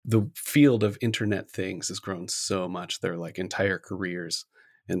the field of internet things has grown so much. They're like entire careers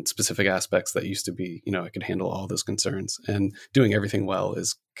and specific aspects that used to be, I could handle all those concerns. And doing everything well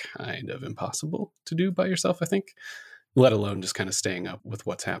is kind of impossible to do by yourself, I think, let alone just kind of staying up with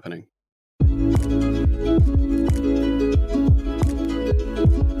what's happening.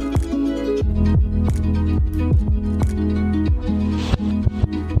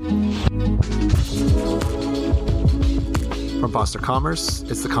 From Foster Commerce,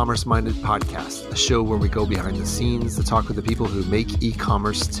 it's the Commerce Minded Podcast, a show where we go behind the scenes to talk with the people who make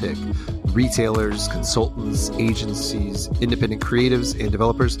e-commerce tick. Retailers, consultants, agencies, independent creatives, and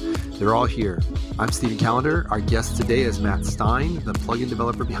developers, they're all here. I'm Steven Calendar. Our guest today is Matt Stein, the plugin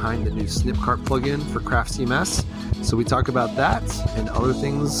developer behind the new Snipcart plugin for Craft CMS. So we talk about that and other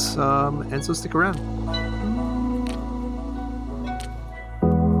things, and so stick around.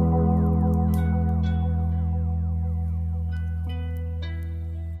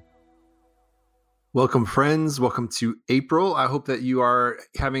 Welcome, friends. Welcome to April. I hope that you are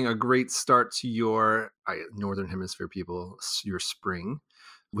having a great start to your Northern Hemisphere people, your spring.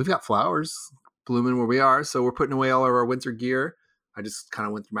 We've got flowers blooming where we are, so we're putting away all of our winter gear. I just kind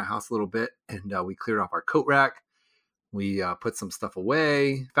of went through my house a little bit, and we cleared off our coat rack. We put some stuff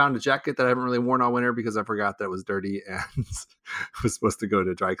away. Found a jacket that I haven't really worn all winter because I forgot that it was dirty and was supposed to go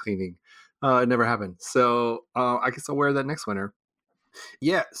to dry cleaning. It never happened. So I guess I'll wear that next winter.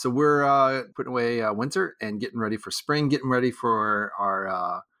 Yeah, so we're putting away winter and getting ready for spring, getting ready for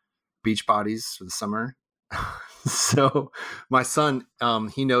our beach bodies for the summer. So my son,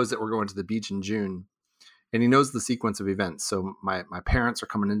 he knows that we're going to the beach in June, and he knows the sequence of events. So my parents are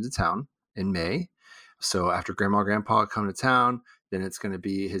coming into town in May. So after Grandma and Grandpa come to town, then it's going to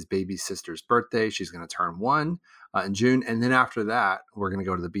be his baby sister's birthday. She's going to turn 1 in June. And then after that, we're going to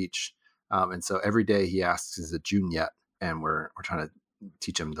go to the beach. And so every day he asks, is it June yet? And we're trying to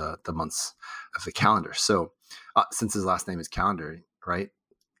teach him the months of the calendar. So since his last name is Calendar, right?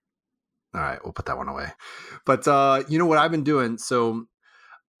 All right, we'll put that one away. But you know what I've been doing? So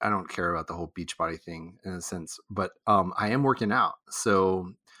I don't care about the whole beach body thing in a sense, but I am working out.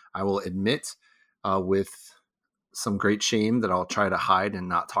 So I will admit with some great shame that I'll try to hide and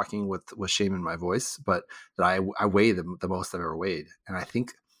not talking with shame in my voice, but that I weigh the most I've ever weighed. And I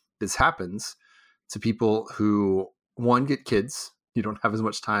think this happens to people who, one, get kids. You don't have as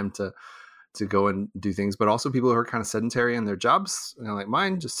much time to go and do things, but also people who are kind of sedentary in their jobs, like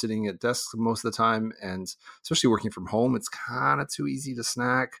mine, just sitting at desks most of the time. And especially working from home, it's kind of too easy to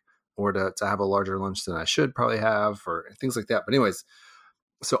snack or to have a larger lunch than I should probably have, or things like that. But anyways,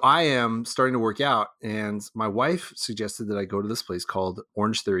 so I am starting to work out, and my wife suggested that I go to this place called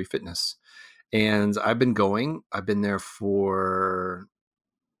Orange Theory Fitness. And I've been there for,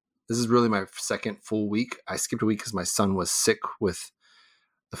 this is really my second full week. I skipped a week because my son was sick with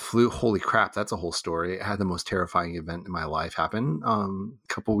the flu. Holy crap, that's a whole story. I had the most terrifying event in my life happen a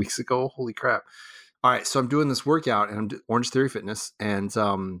couple weeks ago. Holy crap. All right, so I'm doing this workout, and I'm doing Orange Theory Fitness, and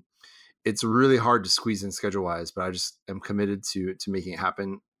it's really hard to squeeze in schedule-wise, but I just am committed to making it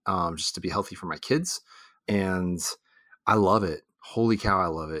happen, just to be healthy for my kids. And I love it. Holy cow, I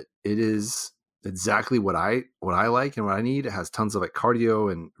love it. It is exactly what I like and what I need. It has tons of like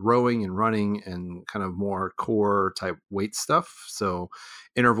cardio and rowing and running and kind of more core type weight stuff. So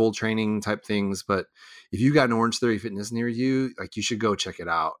interval training type things. But if you've got an Orange Theory Fitness near you, like, you should go check it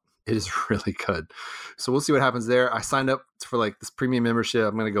out. It is really good. So we'll see what happens there. I signed up for like this premium membership.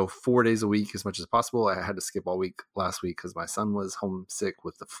 I'm going to go 4 days a week as much as possible. I had to skip all week last week because my son was homesick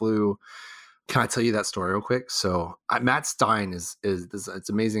with the flu. Can I tell you that story real quick? So Matt Stein is it's an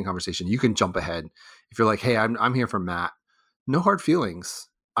amazing conversation. You can jump ahead if you're like, hey, I'm here for Matt. No hard feelings.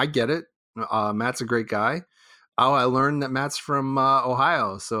 I get it. Matt's a great guy. Oh, I learned that Matt's from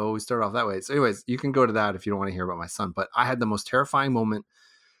Ohio, so we started off that way. So, anyways, you can go to that if you don't want to hear about my son. But I had the most terrifying moment.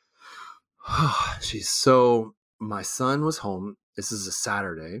 Jeez. So my son was home. This is a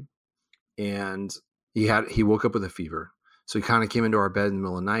Saturday, and he woke up with a fever. So he kind of came into our bed in the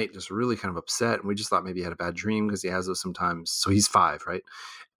middle of the night, just really kind of upset. And we just thought maybe he had a bad dream because he has those sometimes. So he's 5, right?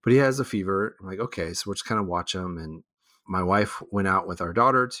 But he has a fever. I'm like, okay, so we're just kind of watch him. And my wife went out with our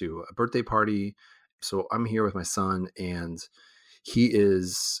daughter to a birthday party. So I'm here with my son, and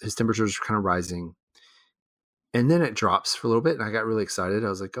his temperature is kind of rising. And then it drops for a little bit. And I got really excited. I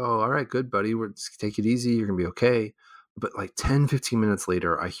was like, oh, all right, good, buddy. Take it easy. You're going to be okay. But like 10, 15 minutes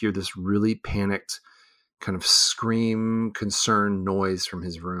later, I hear this really panicked kind of scream, concerned noise from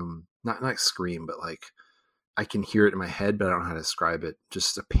his room. Not like scream, but like I can hear it in my head, but I don't know how to describe it.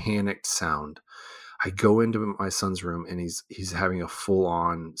 Just a panicked sound. I go into my son's room, and he's having a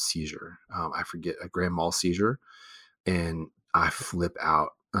full-on seizure. I forget, a grand mal seizure. And I flip out.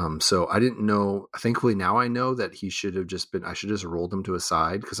 So I didn't know. Thankfully, now I know that he should have just been. I should have just rolled him to a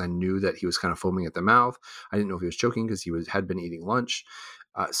side because I knew that he was kind of foaming at the mouth. I didn't know if he was choking because had been eating lunch.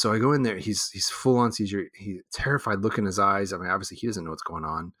 So I go in there. He's full on seizure. He's terrified look in his eyes. I mean, obviously he doesn't know what's going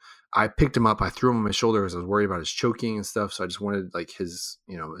on. I picked him up. I threw him on my shoulder because I was worried about his choking and stuff. So I just wanted like his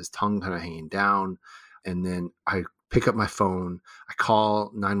tongue kind of hanging down. And then I pick up my phone. I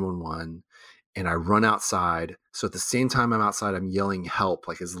call 911 and I run outside. So at the same time I'm outside, I'm yelling help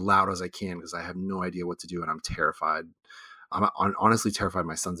like as loud as I can because I have no idea what to do and I'm terrified. I'm honestly terrified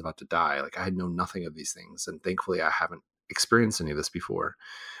my son's about to die. Like I had known nothing of these things. And thankfully I haven't experienced any of this before.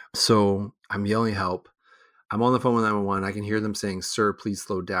 So I'm yelling help. I'm on the phone with 911. I can hear them saying, "Sir, please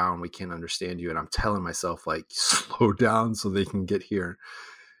slow down. We can't understand you." And I'm telling myself like, slow down so they can get here.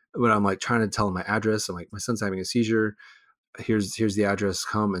 But I'm like trying to tell them my address. I'm like, my son's having a seizure. Here's the address.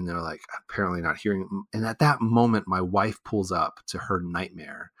 Come. And they're like, apparently not hearing. And at that moment, my wife pulls up to her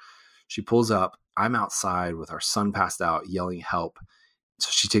nightmare. She pulls up. I'm outside with our son passed out, yelling help. So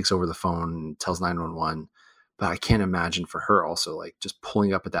she takes over the phone and tells 911. But I can't imagine for her also like just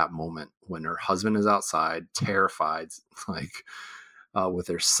pulling up at that moment when her husband is outside, terrified, like with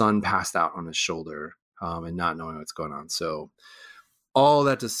their son passed out on his shoulder and not knowing what's going on. So all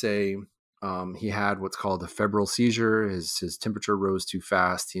that to say, he had what's called a febrile seizure. His temperature rose too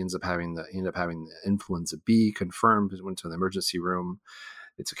fast. He ended up having the influenza B confirmed. Went to the emergency room.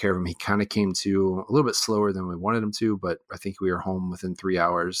 They took care of him. He kind of came to a little bit slower than we wanted him to, but I think we were home within 3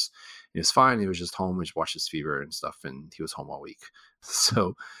 hours. He was fine. He was just home. We just watched his fever and stuff, and he was home all week.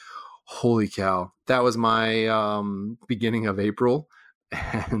 So, holy cow. That was my beginning of April,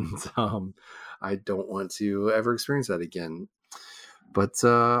 and I don't want to ever experience that again. But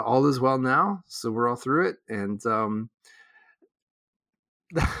all is well now, so we're all through it, and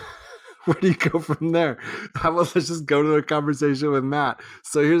where do you go from there? How about let's just go to a conversation with Matt.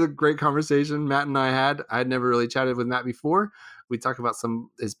 So here's a great conversation Matt and I had. I had never really chatted with Matt before. We talk about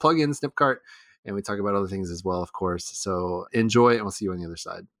his plugin, Snipcart, and we talk about other things as well, of course. So enjoy, and we'll see you on the other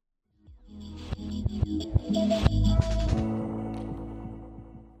side.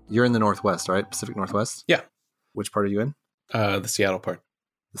 You're in the Northwest, right? Pacific Northwest? Yeah. Which part are you in? The Seattle part.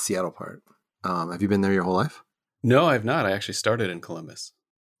 The Seattle part. Have you been there your whole life? No, I've not. I actually started in Columbus.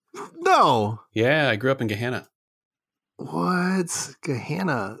 No. Yeah, I grew up in Gahanna. What?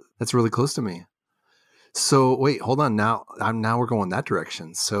 Gahanna. That's really close to me. So wait, hold on. Now we're going that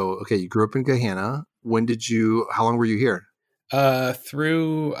direction. So, okay, you grew up in Gahanna. How long were you here?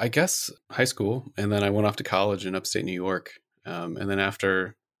 Through, I guess, high school. And then I went off to college in upstate New York. And then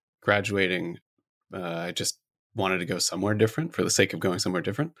after graduating, I just wanted to go somewhere different for the sake of going somewhere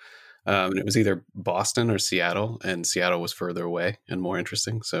different. And it was either Boston or Seattle, and Seattle was further away and more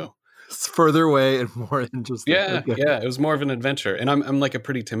interesting. So it's further away and more interesting. Yeah, okay. Yeah. It was more of an adventure, and I'm like a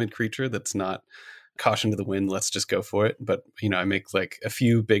pretty timid creature. That's not caution to the wind. Let's just go for it. But I make like a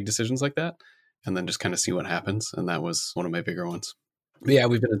few big decisions like that, and then just kind of see what happens. And that was one of my bigger ones. But yeah,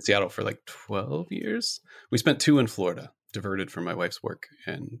 we've been in Seattle for like 12 years. We spent 2 in Florida, diverted from my wife's work,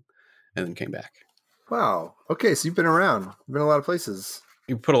 and then came back. Wow. Okay, so you've been around. You've been a lot of places.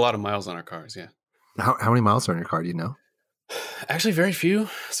 You put a lot of miles on our cars, yeah. How many miles are on your car? Do you know? Actually, very few.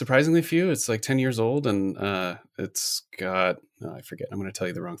 Surprisingly few. It's like 10 years old, and it's got I forget. I'm going to tell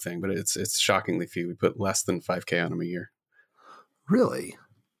you the wrong thing, but it's shockingly few. We put less than 5K on them a year. Really?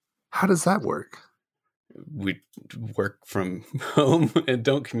 How does that work? We work from home and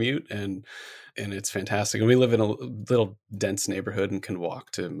don't commute, and it's fantastic. And we live in a little dense neighborhood and can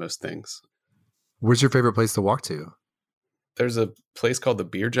walk to most things. Where's your favorite place to walk to? There's a place called the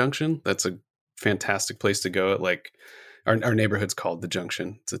Beer Junction. That's a fantastic place to go. At like our neighborhood's called the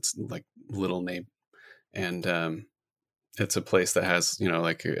Junction. It's like little name, and it's a place that has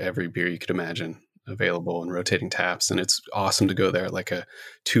like every beer you could imagine available and rotating taps. And it's awesome to go there like a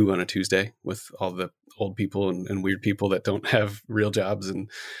 2 on a Tuesday with all the old people and weird people that don't have real jobs and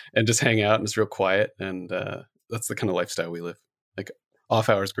just hang out, and it's real quiet. And that's the kind of lifestyle we live, like off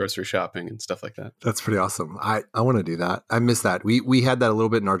hours grocery shopping and stuff like that. That's pretty awesome. I want to do that. I miss that. We had that a little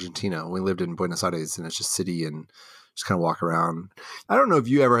bit in Argentina. We lived in Buenos Aires, and it's just city and just kind of walk around. I don't know if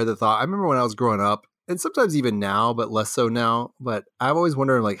you ever had the thought. I remember when I was growing up, and sometimes even now, but less so now. But I've always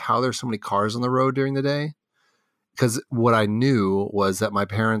wondered like how there's so many cars on the road during the day. Because what I knew was that my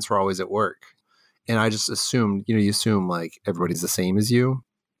parents were always at work, and I just assumed, you assume like everybody's the same as you,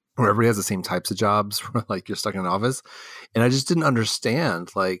 or everybody has the same types of jobs, like you're stuck in an office. And I just didn't understand,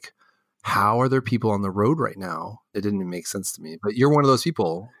 like, how are there people on the road right now? It didn't even make sense to me. But you're one of those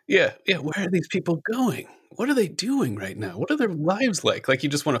people. Yeah. Where are these people going? What are they doing right now? What are their lives like? Like, you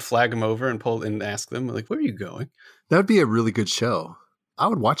just want to flag them over and pull and ask them, like, where are you going? That would be a really good show. I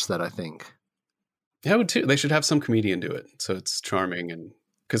would watch that, I think. Yeah, I would too. They should have some comedian do it, so it's charming, and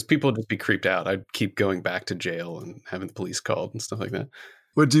because people would just be creeped out. I'd keep going back to jail and having the police called and stuff like that.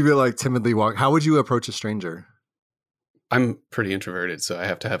 Would you be like timidly walk? How would you approach a stranger? I'm pretty introverted, so I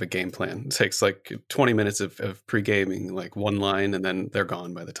have to have a game plan. It takes like 20 minutes of pre-gaming, like one line, and then they're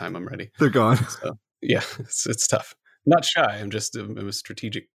gone by the time I'm ready. They're gone. So yeah, it's tough. I'm not shy. I'm a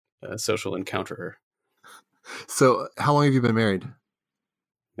strategic social encounterer. So how long have you been married?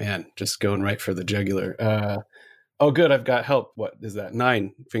 Man, just going right for the jugular. Oh, good. I've got help. What is that?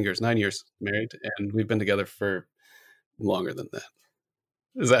 9 fingers, 9 years married, and we've been together for longer than that.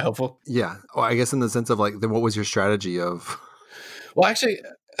 Is that helpful? Yeah. Well, I guess in the sense of like, then what was your strategy of? Well, actually,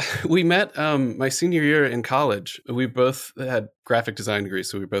 we met my senior year in college. We both had graphic design degrees,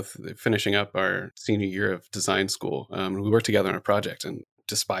 so we were both finishing up our senior year of design school. We worked together on a project and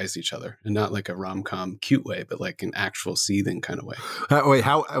despised each other, and not like a rom-com cute way, but like an actual seething kind of way.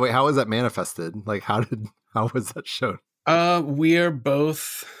 How was that manifested? Like, how was that shown? We are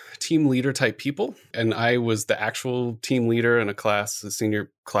both team leader type people, and I was the actual team leader in a class, the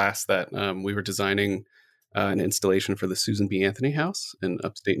senior class that we were designing an installation for the Susan B. Anthony House in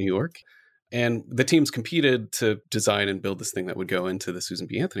upstate New York. And the teams competed to design and build this thing that would go into the Susan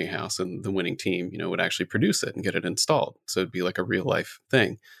B. Anthony House, and the winning team, would actually produce it and get it installed. So it'd be like a real life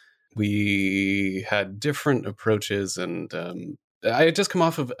thing. We had different approaches, and I had just come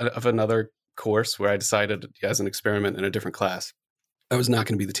off of another course where I decided, as an experiment in a different class, I was not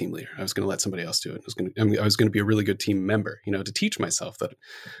going to be the team leader. I was going to let somebody else do it. I was going to be a really good team member, to teach myself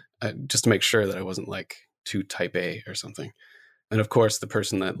that, just to make sure that I wasn't like too type A or something. And of course, the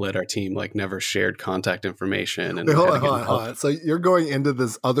person that led our team like never shared contact information. And Wait, hold on. So you're going into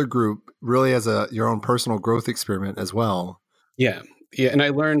this other group really as your own personal growth experiment as well. Yeah. Yeah. And I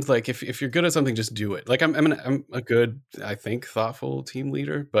learned, like, if you're good at something, just do it. Like I'm a good, I think, thoughtful team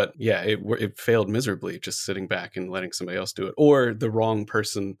leader, but yeah, it failed miserably just sitting back and letting somebody else do it, or the wrong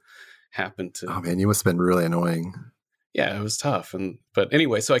person happened to. Oh man, you must have been really annoying. Yeah, it was tough. But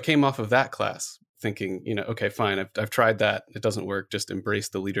anyway, so I came off of that class thinking, okay, fine. I've tried that. It doesn't work. Just embrace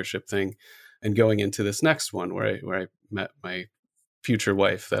the leadership thing. And going into this next one where I met my future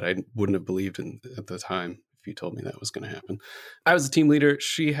wife that I wouldn't have believed in at the time if you told me that was going to happen. I was a team leader.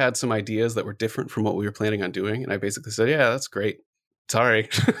 She had some ideas that were different from what we were planning on doing. And I basically said, yeah, that's great. Sorry.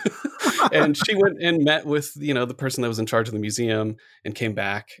 And she went and met with, the person that was in charge of the museum, and came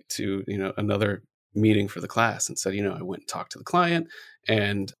back to, another meeting for the class and said, I went and talked to the client,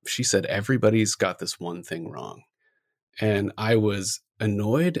 and she said, everybody's got this one thing wrong. And I was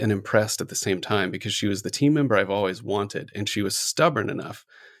annoyed and impressed at the same time, because she was the team member I've always wanted. And she was stubborn enough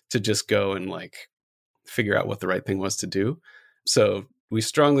to just go and like figure out what the right thing was to do. So we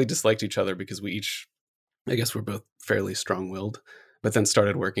strongly disliked each other because we each, I guess we're both fairly strong-willed, but then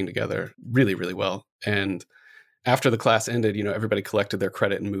started working together really, really well. And after the class ended, everybody collected their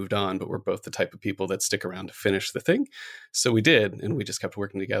credit and moved on, but we're both the type of people that stick around to finish the thing. So we did, and we just kept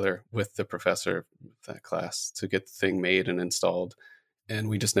working together with the professor of that class to get the thing made and installed. And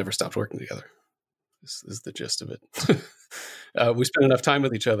we just never stopped working together. This is the gist of it. We spent enough time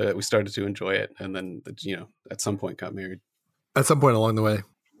with each other that we started to enjoy it. And then, at some point got married. At some point along the way.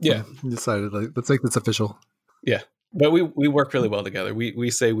 Yeah. You decided, like, let's make this official. Yeah. But we work really well together.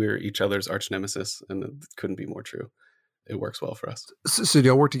 We say we're each other's arch nemesis, and it couldn't be more true. It works well for us. So do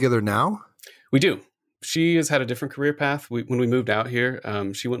y'all work together now? We do. She has had a different career path. When we moved out here,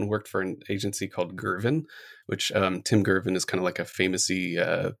 she went and worked for an agency called Gervin, which Tim Gervin is kind of like a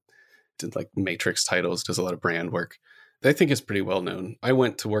famousy, did like Matrix titles, does a lot of brand work. I think is pretty well known. I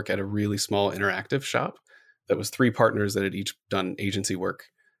went to work at a really small interactive shop that was 3 partners that had each done agency work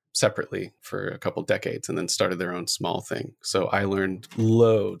separately for a couple decades and then started their own small thing. So I learned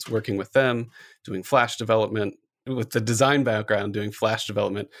loads working with them, doing Flash development, with the design background, doing Flash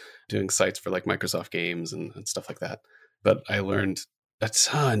development, doing sites for like Microsoft games and stuff like that. But I learned a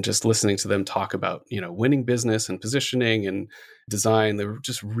ton just listening to them talk about, winning business and positioning and design. They were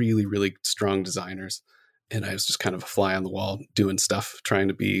just really, really strong designers. And I was just kind of a fly on the wall doing stuff, trying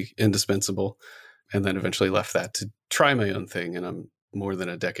to be indispensable. And then eventually left that to try my own thing. And I'm more than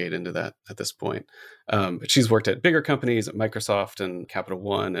a decade into that at this point. But she's worked at bigger companies, at Microsoft and Capital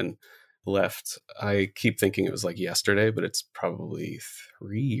One, and left. I keep thinking it was like yesterday, but it's probably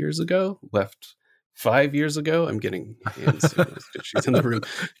 3 years ago. Left 5 years ago. I'm getting hands. She's in the room.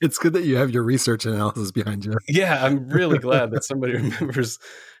 It's good that you have your research analysis behind you. Yeah, I'm really glad that somebody remembers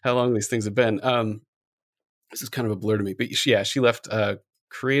how long these things have been. This is kind of a blur to me, but she left a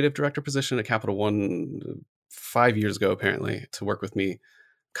creative director position at Capital One 5 years ago, apparently, to work with me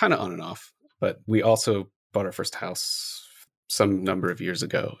kind of on and off. But we also bought our first house some number of years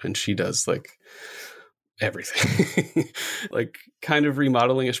ago, and she does like everything, like kind of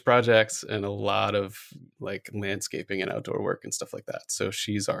remodeling-ish projects and a lot of like landscaping and outdoor work and stuff like that. So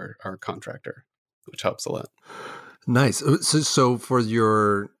she's our contractor, which helps a lot. Nice. So for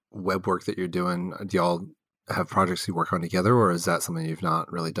your web work that you're doing, do y'all have projects you work on together, or is that something you've not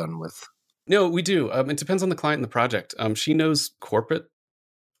really done with? No, we do. It depends on the client and the project. She knows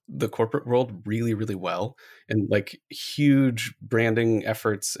the corporate world really, really well, and like huge branding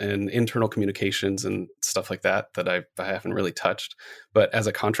efforts and internal communications and stuff like that I haven't really touched. But as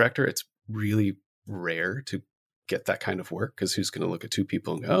a contractor, it's really rare to get that kind of work, because who's going to look at two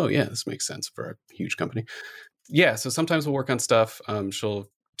people and go, oh yeah, this makes sense for a huge company. Yeah, so sometimes we'll work on stuff. She'll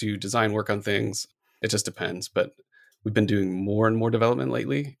do design work on things. It just depends. But we've been doing more and more development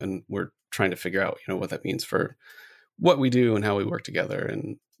lately, and we're trying to figure out, what that means for what we do and how we work together,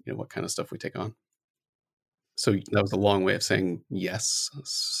 and what kind of stuff we take on. So that was a long way of saying yes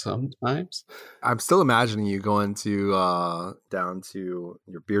sometimes. I'm still imagining you going to down to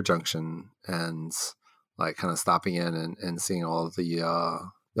your beer junction and like kind of stopping in and seeing all of the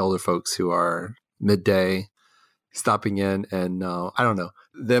older folks who are midday, stopping in, and I don't know,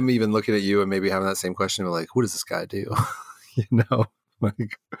 them even looking at you and maybe having that same question of like, what does this guy do?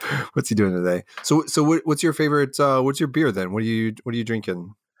 Like, what's he doing today? So what's your favorite? What's your beer then? What are you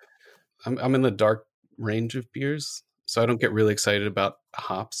drinking? I'm in the dark range of beers, so I don't get really excited about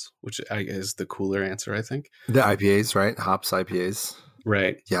hops, which is the cooler answer, I think. The IPAs, right? Hops IPAs.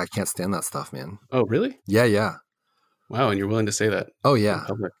 Right. Yeah, I can't stand that stuff, man. Oh, really? Yeah. Wow, and you're willing to say that? Oh, yeah. In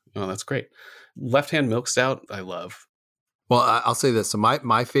public. Oh, that's great. Left Hand Milk Stout, I love. Well, I'll say this. So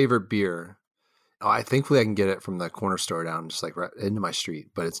my favorite beer, thankfully I can get it from the corner store down just like right into my street,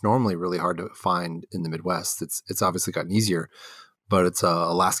 but it's normally really hard to find in the Midwest. It's obviously gotten easier, but it's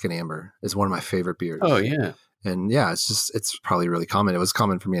Alaskan Amber is one of my favorite beers. Oh, yeah. And yeah, it's probably really common. It was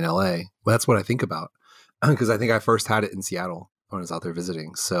common for me in LA, but that's what I think about because I think I first had it in Seattle when I was out there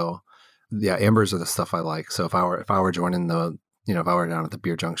visiting. So yeah, ambers are the stuff I like. So if I were joining if I were down at the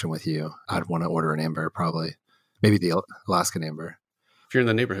beer junction with you, I'd want to order an amber, probably maybe the Alaskan Amber. If you're in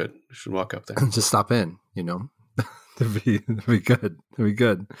the neighborhood, you should walk up there. Just stop in, That'd be good. That'd be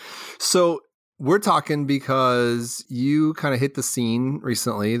good. So we're talking because you kind of hit the scene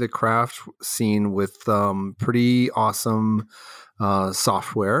recently, the craft scene, with pretty awesome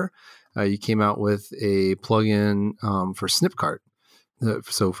software. You came out with a plugin for Snipcart.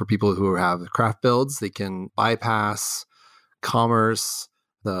 So for people who have craft builds, they can bypass Commerce,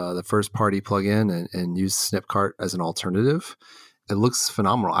 the first party plugin, and use Snipcart as an alternative. It looks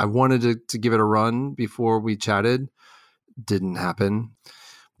phenomenal. I wanted to give it a run before we chatted. Didn't happen.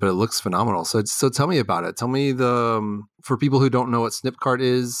 But it looks phenomenal. So tell me about it. Tell me for people who don't know what Snipcart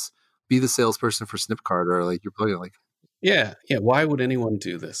is, be the salesperson for Snipcart, or like you're plugging like. Yeah. Why would anyone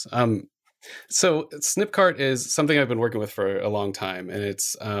do this? So Snipcart is something I've been working with for a long time, and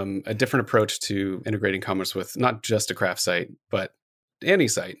it's a different approach to integrating commerce with not just a craft site, but any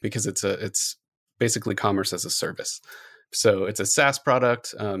site, because it's basically commerce as a service. So it's a SaaS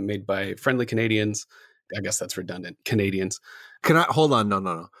product made by friendly Canadians. I guess that's redundant. Canadians. Can I hold on?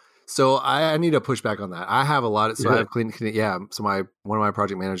 No. So I need to push back on that. I have a lot of, so I have clean, yeah. So one of my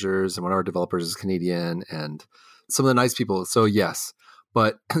project managers and one of our developers is Canadian, and some of the nice people. So yes,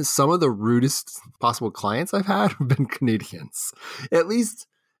 but some of the rudest possible clients I've had have been Canadians. At least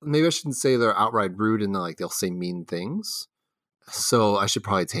maybe I shouldn't say they're outright rude and like they'll say mean things. So I should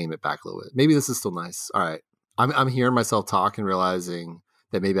probably tame it back a little bit. Maybe this is still nice. All right. I'm hearing myself talk and realizing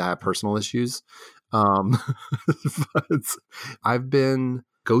that maybe I have personal issues. But I've been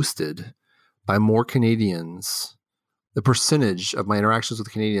ghosted by more Canadians. The percentage of my interactions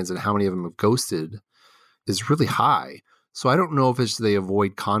with Canadians and how many of them have ghosted is really high. So I don't know if it's they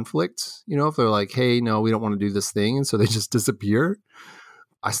avoid conflict, if they're like, hey, no, we don't want to do this thing. And so they just disappear.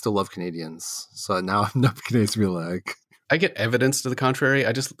 I still love Canadians. So now enough Canadians to be like. I get evidence to the contrary.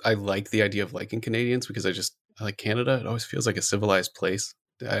 I like the idea of liking Canadians because I like Canada. It always feels like a civilized place.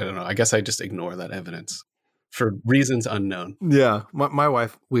 I don't know. I guess I just ignore that evidence for reasons unknown. Yeah. My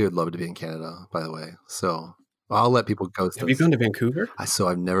wife, we would love to be in Canada, by the way. So I'll let people ghost us. Have you gone to Vancouver?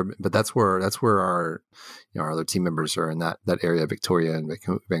 I've never been, but that's where our, our other team members are in that area, Victoria and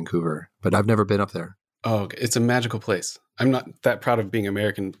Vancouver, but I've never been up there. Oh, it's a magical place. I'm not that proud of being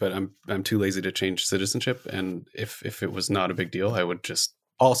American, but I'm too lazy to change citizenship. And if it was not a big deal, I would just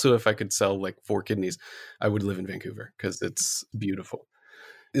also, if I could sell like 4 kidneys, I would live in Vancouver because it's beautiful.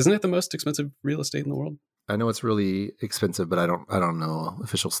 Isn't it the most expensive real estate in the world? I know it's really expensive, but I don't know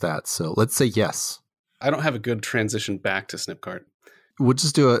official stats. So let's say yes. I don't have a good transition back to Snipcart. We'll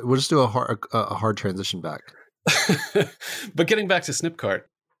just do a hard transition back. But getting back to Snipcart,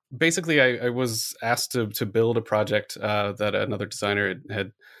 basically, I was asked to build a project that another designer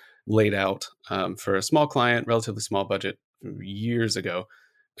had laid out for a small client, relatively small budget years ago.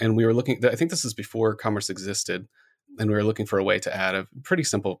 And we were looking, I think this is before commerce existed, and we were looking for a way to add a pretty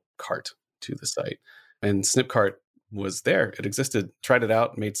simple cart to the site. And Snipcart was there. It existed, tried it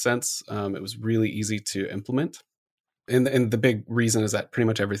out, made sense. It was really easy to implement. And the big reason is that pretty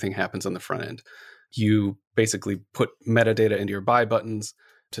much everything happens on the front end. You basically put metadata into your buy buttons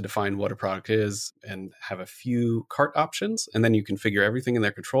to define what a product is and have a few cart options. And then you configure everything in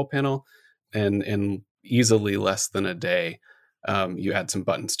their control panel. And in easily less than a day, you add some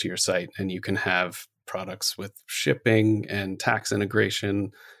buttons to your site and you can have products with shipping and tax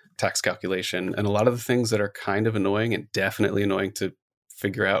integration, tax calculation, and a lot of the things that are kind of annoying and definitely annoying to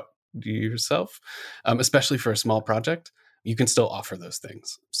figure out yourself, especially for a small project, you can still offer those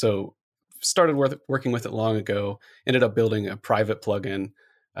things. So started working with it long ago, ended up building a private plugin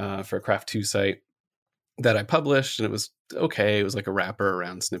for a Craft 2 site that I published, and it was okay. It was like a wrapper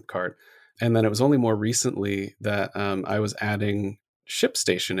around Snipcart. And then it was only more recently that I was adding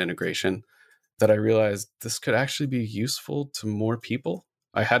ShipStation integration that I realized this could actually be useful to more people.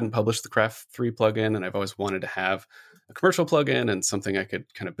 I hadn't published the Craft 3 plugin, and I've always wanted to have a commercial plugin and something I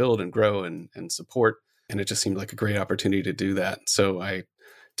could kind of build and grow and support. And it just seemed like a great opportunity to do that. So I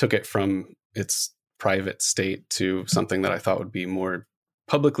took it from its private state to something that I thought would be more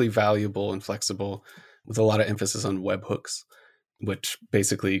publicly valuable and flexible, with a lot of emphasis on webhooks, which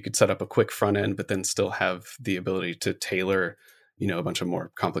basically you could set up a quick front end, but then still have the ability to tailor, a bunch of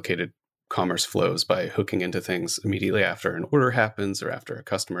more complicated commerce flows by hooking into things immediately after an order happens or after a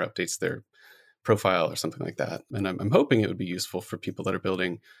customer updates their profile or something like that. And I'm hoping it would be useful for people that are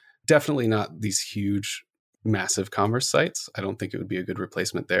building, definitely not these huge, massive commerce sites. I don't think it would be a good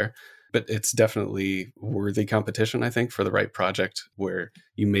replacement there, but it's definitely worthy competition, I think, for the right project where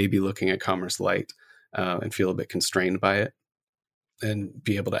you may be looking at Commerce Lite and feel a bit constrained by it and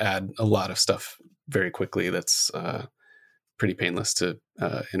be able to add a lot of stuff very quickly that's pretty painless to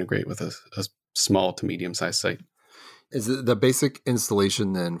integrate with a small to medium-sized site. Is the basic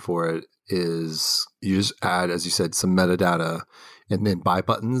installation then for it is you just add, as you said, some metadata and then buy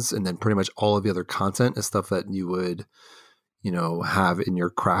buttons, and then pretty much all of the other content is stuff that you would, have in your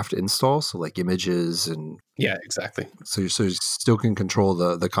Craft install. So like images and yeah, exactly. So you still can control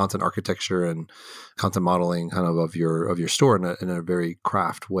the content architecture and content modeling kind of your store in a very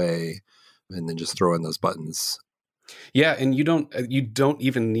Craft way, and then just throw in those buttons. Yeah, and you don't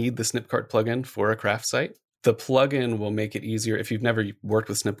even need the Snipcart plugin for a Craft site. The plugin will make it easier. If you've never worked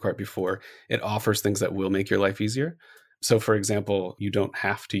with Snipcart before, it offers things that will make your life easier. So for example, you don't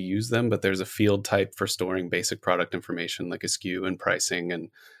have to use them, but there's a field type for storing basic product information like a SKU and pricing and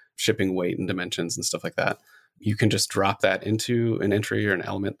shipping weight and dimensions and stuff like that. You can just drop that into an entry or an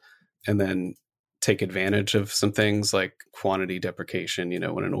element and then take advantage of some things like quantity deprecation,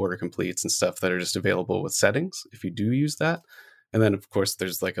 when an order completes and stuff that are just available with settings if you do use that. And then, of course,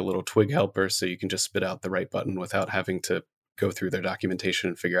 there's like a little twig helper, so you can just spit out the right button without having to go through their documentation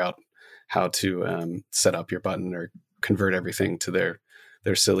and figure out how to set up your button or convert everything to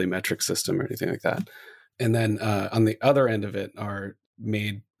their silly metric system or anything like that. And then on the other end of it are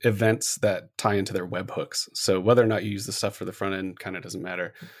made events that tie into their webhooks. So whether or not you use the stuff for the front end kind of doesn't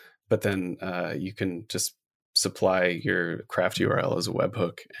matter. But then you can just supply your Craft URL as a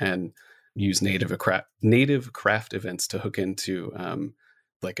webhook and use native Craft events to hook into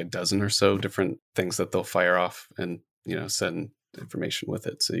like a dozen or so different things that they'll fire off and send information with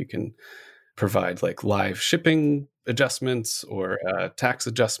it. So you can provide like live shipping adjustments or tax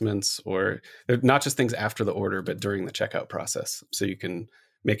adjustments, or not just things after the order, but during the checkout process. So you can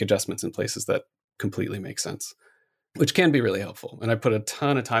make adjustments in places that completely make sense, which can be really helpful. And I put a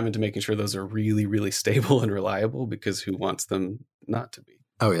ton of time into making sure those are really, really stable and reliable, because who wants them not to be?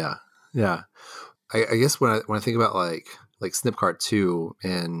 Oh yeah. Yeah. I guess when I think about like Snipcart 2,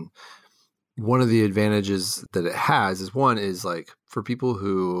 and one of the advantages that it has is like for people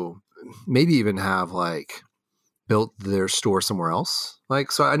who maybe even have like built their store somewhere else.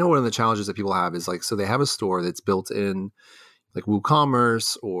 Like, so I know one of the challenges that people have is like, so they have a store that's built in like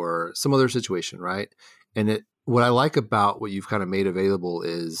WooCommerce or some other situation, right? And what I like about what you've kind of made available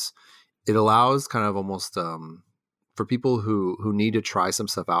is it allows kind of almost for people who need to try some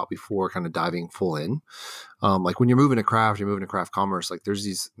stuff out before kind of diving full in. Like when you're moving to Craft Commerce, like there's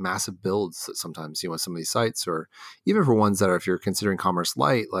these massive builds that sometimes, on some of these sites, or even for ones that are, if you're considering Commerce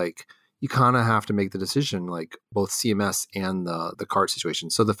Lite, like you kind of have to make the decision, like both CMS and the cart situation.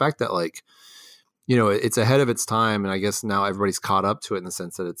 So the fact that like, it's ahead of its time, and I guess now everybody's caught up to it in the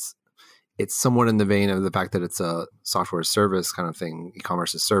sense that it's somewhat in the vein of the fact that it's a software service kind of thing,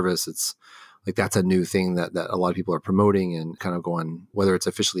 e-commerce as service. It's like that's a new thing that a lot of people are promoting and kind of going, whether it's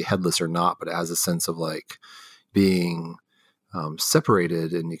officially headless or not, but it has a sense of like being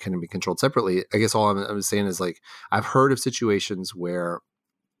separated and you can be controlled separately. I guess all I'm saying is like I've heard of situations where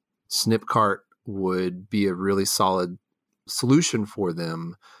Snipcart would be a really solid solution for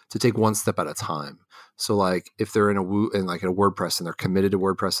them to take one step at a time. So like if they're in a WordPress and they're committed to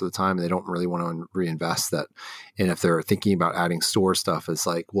WordPress at the time and they don't really want to reinvest that. And if they're thinking about adding store stuff, it's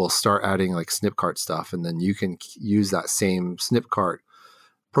like, we'll start adding like Snipcart stuff. And then you can use that same Snipcart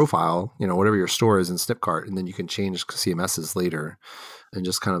profile, whatever your store is in Snipcart, and then you can change CMSs later. And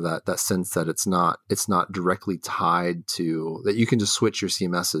just kind of that sense that it's not directly tied to that. You can just switch your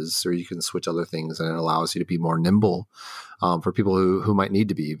CMSs or you can switch other things, and it allows you to be more nimble for people who might need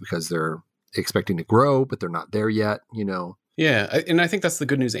to be because they're expecting to grow, but they're not there yet, Yeah. And I think that's the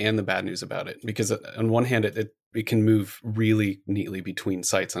good news and the bad news about it, because on one hand, it can move really neatly between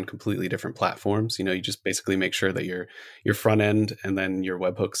sites on completely different platforms. You just basically make sure that your front end and then your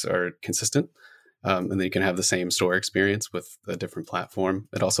webhooks are consistent. And then you can have the same store experience with a different platform.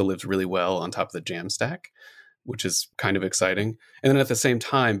 It also lives really well on top of the Jamstack, which is kind of exciting. And then at the same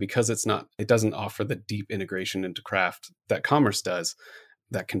time, because it doesn't offer the deep integration into Craft that Commerce does,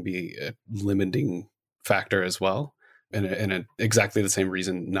 that can be a limiting factor as well. And exactly the same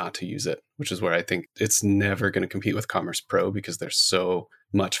reason not to use it, which is where I think it's never going to compete with Commerce Pro because there's so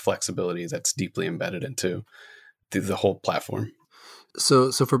much flexibility that's deeply embedded into the whole platform.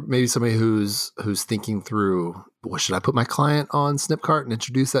 So for maybe somebody who's thinking through, well, should I put my client on Snipcart and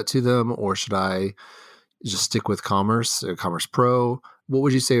introduce that to them, or should I just stick with Commerce or Commerce Pro? What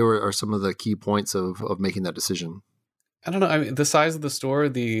would you say are some of the key points of making that decision? I don't know. I mean, the size of the store,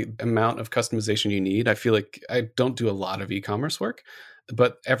 the amount of customization you need. I feel like I don't do a lot of e-commerce work,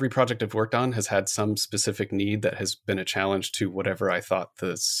 but every project I've worked on has had some specific need that has been a challenge to whatever I thought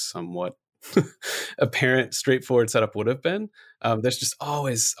the somewhat apparent, straightforward setup would have been. There's just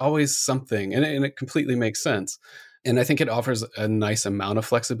always something, and it completely makes sense. And I think it offers a nice amount of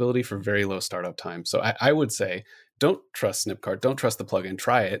flexibility for very low startup time. So I would say, don't trust Snipcart, don't trust the plugin,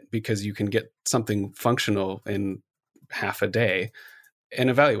 try it, because you can get something functional in half a day and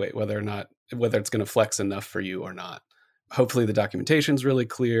evaluate whether it's going to flex enough for you or not. Hopefully the documentation is really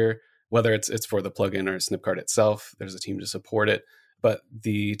clear, whether it's for the plugin or Snipcart itself. There's a team to support it. But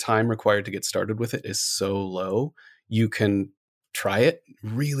the time required to get started with it is so low, you can try it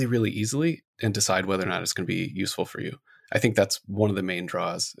really, really easily and decide whether or not it's going to be useful for you. I think that's one of the main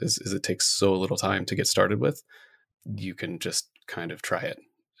draws is it takes so little time to get started with. You can just kind of try it.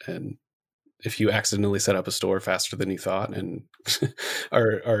 And if you accidentally set up a store faster than you thought and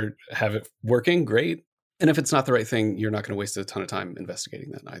or have it working, great. And if it's not the right thing, you're not going to waste a ton of time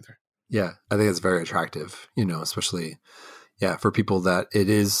investigating that either. Yeah, I think it's very attractive, especially for people that it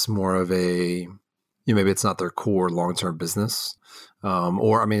is more of a, maybe it's not their core long-term business.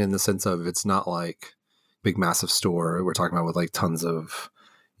 Or, I mean, in the sense of it's not like big, massive store we're talking about with like tons of,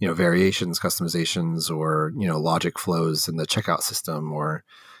 variations, customizations, or, logic flows in the checkout system or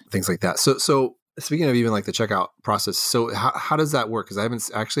things like that. So speaking of even like the checkout process, so how does that work? Because I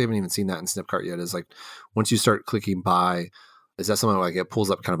haven't even seen that in Snipcart yet. Is like once you start clicking buy, is that something like it pulls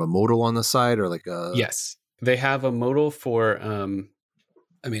up kind of a modal on the side or like a... Yes. They have a modal for,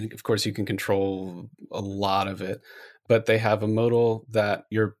 I mean, of course, you can control a lot of it, but they have a modal that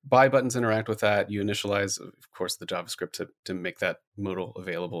your buy buttons interact with that. You initialize, of course, the JavaScript to make that modal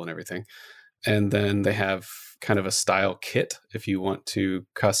available and everything. And then they have kind of a style kit if you want to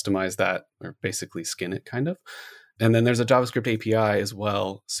customize that or basically skin it kind of. And then there's a JavaScript API as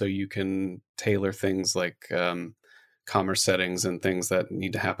well. So you can tailor things like commerce settings and things that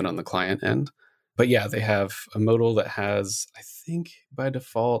need to happen on the client end. But yeah, they have a modal that has, I think by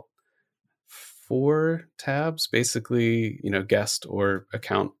default, 4 tabs, basically, guest or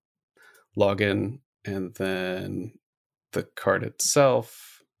account login, and then the cart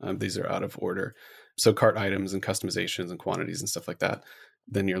itself. These are out of order. So cart items and customizations and quantities and stuff like that.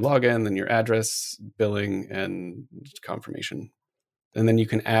 Then your login, then your address, billing, and confirmation. And then you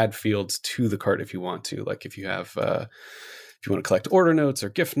can add fields to the cart if you want to. Like if you have, if you want to collect order notes or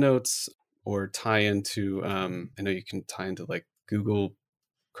gift notes, or tie into, I know you can tie into like Google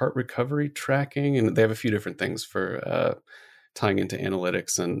cart recovery tracking, and they have a few different things for tying into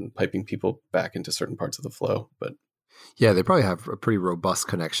analytics and piping people back into certain parts of the flow. But yeah, they probably have a pretty robust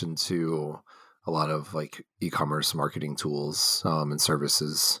connection to a lot of like e-commerce marketing tools and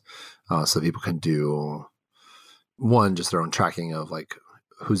services, so people can do just their own tracking of like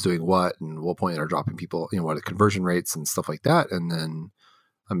who's doing what and what point they're dropping people, what are the conversion rates and stuff like that, and then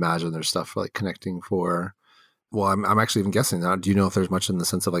imagine there's stuff like connecting for. Well, I'm actually even guessing that. Do you know if there's much in the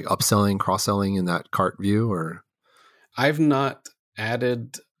sense of like upselling, cross-selling in that cart view, or? I've not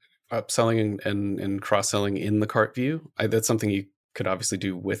added upselling and cross-selling in the cart view. That's something you could obviously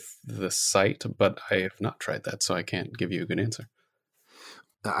do with the site, but I have not tried that, so I can't give you a good answer.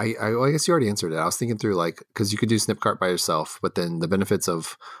 Well, I guess you already answered it. I was thinking through like, because you could do Snipcart by yourself, but then the benefits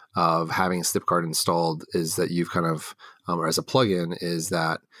of having Snipcart installed is that you've kind of, or as a plugin, is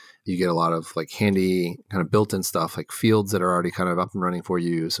that you get a lot of like handy kind of built-in stuff, like fields that are already kind of up and running for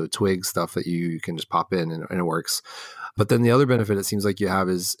you. So twig stuff that you can just pop in and it works. But then the other benefit it seems like you have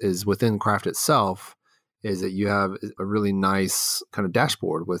is within Craft itself, is that you have a really nice kind of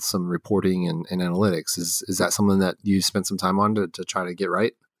dashboard with some reporting and analytics. Is that something that you spent some time on to try to get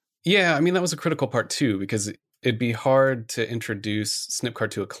right? Yeah, I mean, that was a critical part too, because it'd be hard to introduce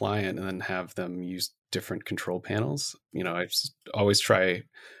Snipcart to a client and then have them use different control panels. I just always try.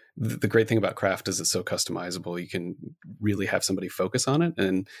 The great thing about Craft is it's so customizable. You can really have somebody focus on it.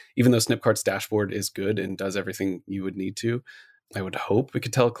 And even though Snipcart's dashboard is good and does everything you would need to, I would hope we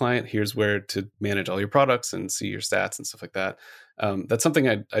could tell a client, here's where to manage all your products and see your stats and stuff like that. That's something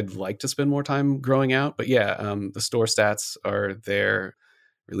I'd like to spend more time growing out. But yeah, the store stats are there.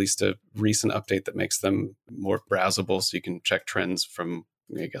 Released a recent update that makes them more browsable, so you can check trends from,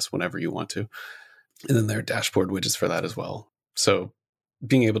 I guess, whenever you want to. And then there are dashboard widgets for that as well. So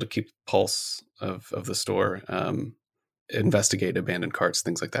being able to keep pulse of the store, investigate abandoned carts,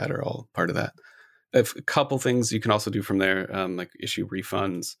 things like that are all part of that. A couple things you can also do from there, like issue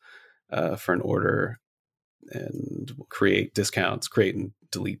refunds for an order and create discounts, create and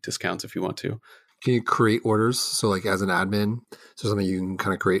delete discounts if you want to. Can you create orders? So like as an admin, so something you can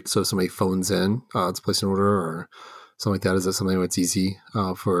kind of create. So if somebody phones in to place an order or something like that. Is that something that's easy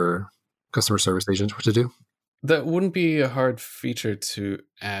for customer service agents to do? That wouldn't be a hard feature to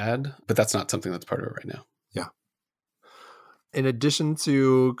add, but that's not something that's part of it right now. Yeah. In addition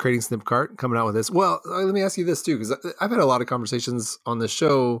to creating Snipcart, coming out with this, well, let me ask you this too, because I've had a lot of conversations on the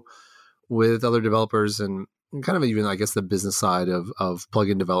show with other developers and kind of even, I guess, the business side of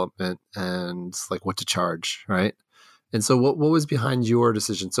plugin development and like what to charge, right? And so what was behind your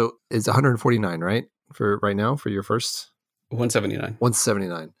decision? So it's 149, right? For right now, for your first? 179.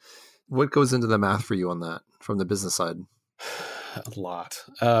 179. What goes into the math for you on that from the business side? A lot.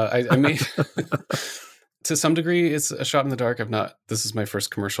 I mean, to some degree, it's a shot in the dark. This is my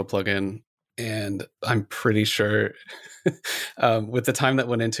first commercial plugin, and I'm pretty sure with the time that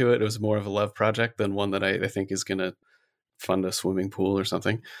went into it, it was more of a love project than one that I think is going to fund a swimming pool or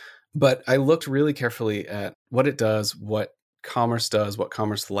something. But I looked really carefully at what it does, what Commerce does, what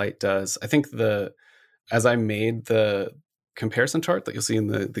Commerce Lite does. I think as I made the comparison chart that you'll see in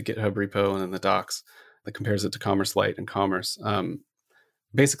the GitHub repo and in the docs that compares it to Commerce Lite and Commerce,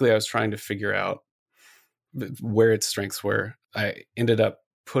 basically I was trying to figure out where its strengths were. I ended up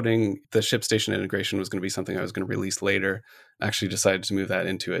putting the ShipStation integration was going to be something I was going to release later. I actually decided to move that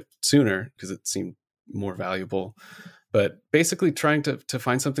into it sooner because it seemed more valuable. But basically trying to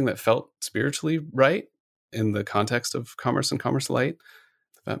find something that felt spiritually right in the context of Commerce and Commerce Lite,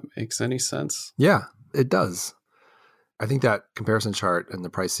 if that makes any sense. Yeah, it does. I think that comparison chart and the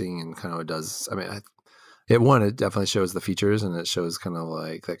pricing and kind of it does. I mean, it definitely shows the features and it shows kind of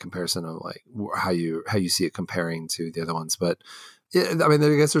like that comparison of like how you see it comparing to the other ones. But I mean,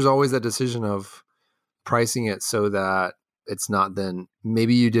 I guess there's always that decision of pricing it so that it's not then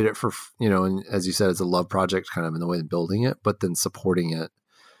maybe you did it for, and as you said, it's a love project kind of in the way of building it, but then supporting it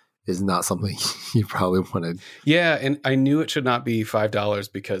is not something you probably wanted. Yeah. And I knew it should not be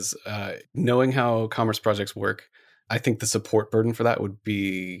 $5 because knowing how commerce projects work, I think the support burden for that would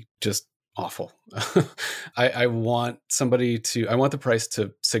be just awful. I want the price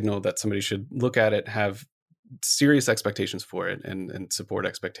to signal that somebody should look at it, have serious expectations for it and support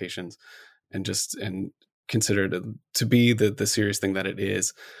expectations and consider it to be the serious thing that it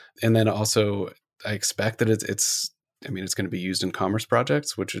is. And then also I expect that it's going to be used in commerce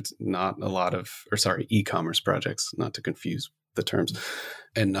projects, which is not a lot of, e-commerce projects, not to confuse the terms,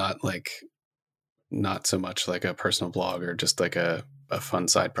 and not so much like a personal blog or just like a fun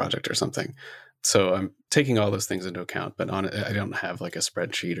side project or something. So I'm taking all those things into account, but I don't have like a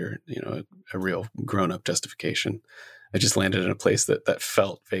spreadsheet or, a real grown-up justification. I just landed in a place that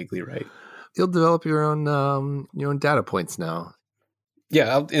felt vaguely right. You'll develop your own data points now.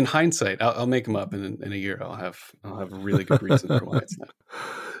 Yeah, in hindsight, I'll make them up, and in a year I'll have a really good reason for why it's not.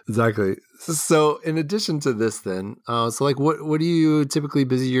 Exactly. So, in addition to this, then, what do you typically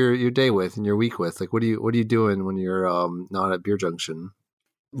busy your day with and your week with? Like, what are you doing when you're not at Beer Junction?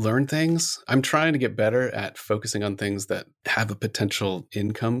 learn things. I'm trying to get better at focusing on things that have a potential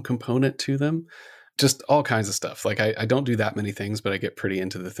income component to them. Just all kinds of stuff. Like I don't do that many things, but I get pretty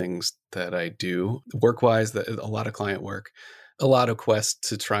into the things that I do. Work-wise, a lot of client work, a lot of quests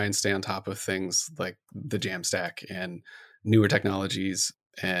to try and stay on top of things like the Jamstack and newer technologies.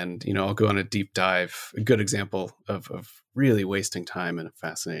 And, I'll go on a deep dive. A good example of really wasting time in a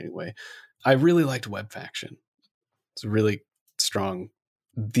fascinating way. I really liked Webfaction. It's really strong,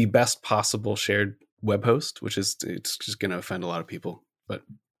 the best possible shared web host, which is, it's just going to offend a lot of people, but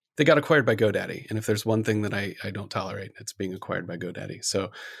they got acquired by GoDaddy. And if there's one thing that I don't tolerate, it's being acquired by GoDaddy.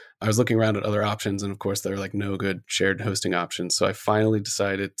 So I was looking around at other options, and of course there are like no good shared hosting options. So I finally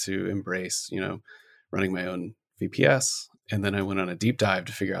decided to embrace, running my own VPS. And then I went on a deep dive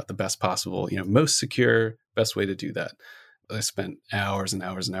to figure out the best possible, most secure, best way to do that. I spent hours and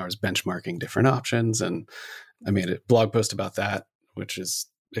hours and hours benchmarking different options, and I made a blog post about that, which is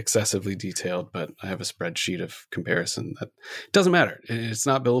excessively detailed, but I have a spreadsheet of comparison that doesn't matter. It's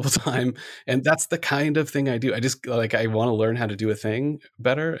not billable time. And that's the kind of thing I do. I just I want to learn how to do a thing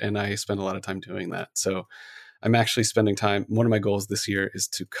better. And I spend a lot of time doing that. So I'm actually spending time. One of my goals this year is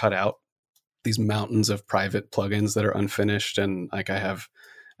to cut out these mountains of private plugins that are unfinished. And I have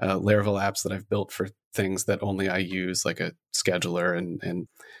Laravel apps that I've built for things that only I use, like a scheduler, and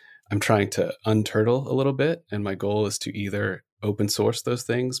I'm trying to unturtle a little bit. And my goal is to either open source those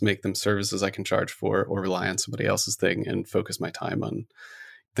things, make them services I can charge for, or rely on somebody else's thing and focus my time on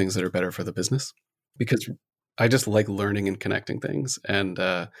things that are better for the business. Because I just like learning and connecting things. And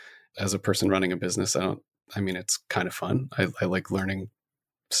as a person running a business, it's kind of fun. I like learning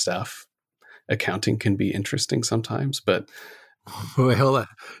stuff. Accounting can be interesting sometimes, but Wait, hold on.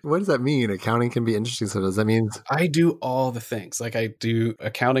 What does that mean? Accounting can be interesting. So does that mean I do all the things? Like I do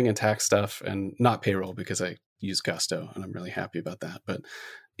accounting and tax stuff, and not payroll because I use Gusto and I'm really happy about that. But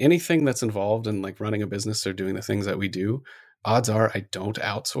anything that's involved in like running a business or doing the things that we do, odds are I don't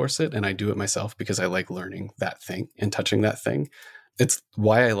outsource it, and I do it myself because I like learning that thing and touching that thing. It's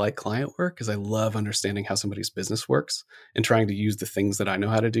why I like client work, because I love understanding how somebody's business works and trying to use the things that I know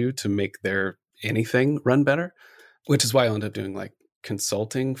how to do to make their anything run better, which is why I'll end up doing like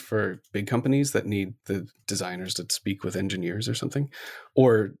consulting for big companies that need the designers to speak with engineers or something,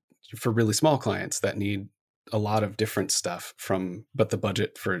 or for really small clients that need a lot of different stuff but the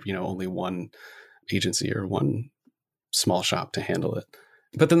budget for, only one agency or one small shop to handle it.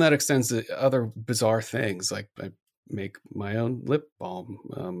 But then that extends to other bizarre things. Like I make my own lip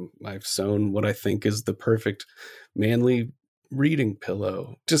balm. I've sewn what I think is the perfect manly reading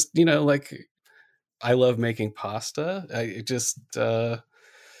pillow. Just, I love making pasta. I just,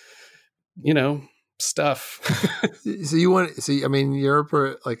 stuff. so you want? So I mean,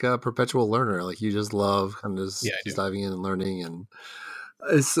 you're like a perpetual learner. Like you just love kind of Yeah, I just do. diving in and learning. And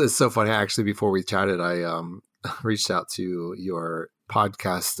it's so funny. Actually, before we chatted, I reached out to your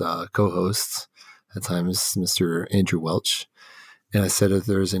podcast co-host at times, Mr. Andrew Welch, and I said if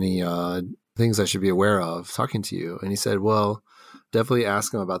there's any things I should be aware of talking to you, and he said, "Well, definitely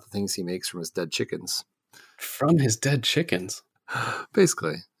ask him about the things he makes from his dead chickens." From his dead chickens.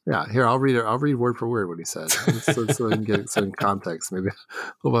 Basically, yeah. Here, I'll read it. I'll read word for word what he said, so we can get some context. Maybe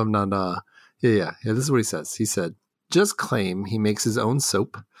hope I'm not. Yeah. This is what he says. He said, "Just claim he makes his own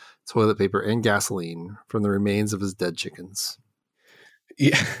soap, toilet paper, and gasoline from the remains of his dead chickens."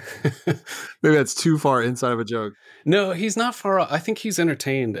 Yeah. Maybe that's too far inside of a joke. No, he's not far off. I think he's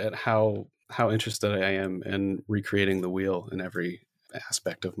entertained at how interested I am in recreating the wheel in every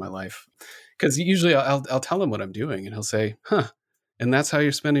aspect of my life. Because usually I'll tell him what I'm doing, and he'll say, "Huh," and that's how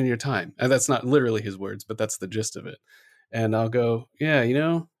you're spending your time. And that's not literally his words, but that's the gist of it. And I'll go, "Yeah,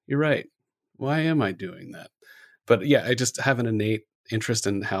 you're right. Why am I doing that?" But yeah, I just have an innate interest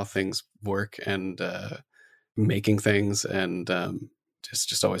in how things work and making things, and it's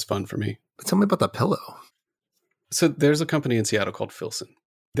just always fun for me. Tell me about that pillow. So there's a company in Seattle called Filson.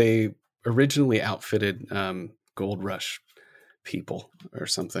 They originally outfitted Gold Rush people or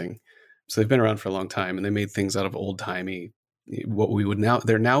something. So they've been around for a long time, and they made things out of old timey.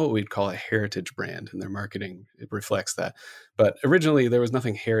 They're now what we'd call a heritage brand, and their marketing, it reflects that. But originally there was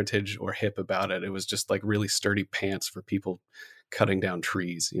nothing heritage or hip about it. It was just like really sturdy pants for people cutting down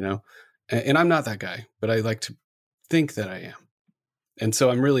trees, And I'm not that guy, but I like to think that I am. And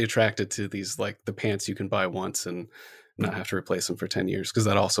so I'm really attracted to these, like the pants you can buy once and not have to replace them for 10 years, because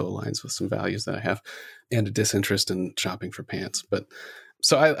that also aligns with some values that I have, and a disinterest in shopping for pants. But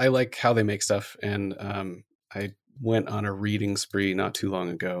so I like how they make stuff. And I went on a reading spree not too long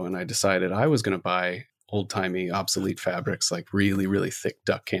ago, and I decided I was going to buy old timey, obsolete fabrics, like really, really thick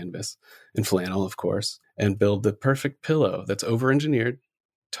duck canvas and flannel, of course, and build the perfect pillow that's over engineered,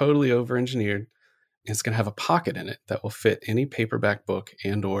 totally over-engineered. It's going to have a pocket in it that will fit any paperback book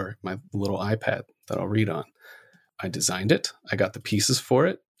and or my little iPad that I'll read on. I designed it. I got the pieces for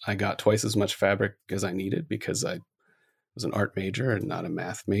it. I got twice as much fabric as I needed because I was an art major and not a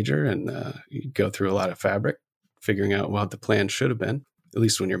math major. And you go through a lot of fabric, figuring out what the plan should have been, at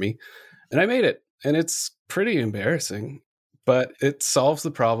least when you're me. And I made it. And it's pretty embarrassing, but it solves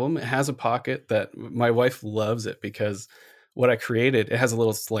the problem. It has a pocket that my wife loves it because what I created, it has a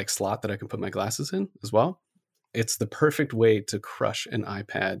little like slot that I can put my glasses in as well. It's the perfect way to crush an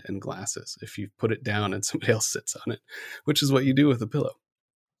iPad and glasses if you put it down and somebody else sits on it, which is what you do with a pillow.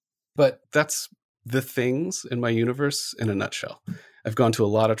 But that's the things in my universe in a nutshell. I've gone to a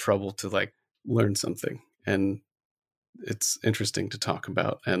lot of trouble to like learn something, and it's interesting to talk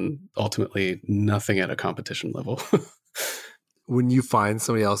about, and ultimately nothing at a competition level. When you find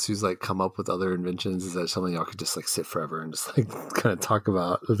somebody else who's like come up with other inventions, is that something y'all could just like sit forever and just like kind of talk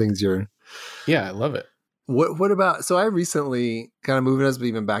about the things you're... Yeah, I love it. What about, so I recently kind of moving us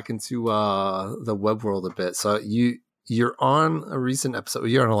even back into the web world a bit. So you're on a recent episode.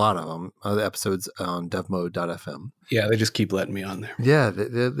 You're on a lot of them, the episodes on devmode.fm. Yeah, they just keep letting me on there. Yeah,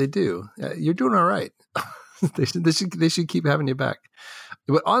 they do. You're doing all right. They should keep having you back.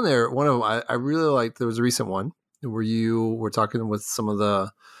 But on there, one of them, I really liked, there was a recent one where you were talking with some of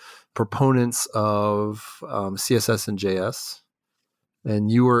the proponents of CSS and JS.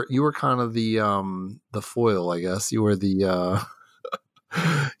 And you were kind of the foil, I guess. You were the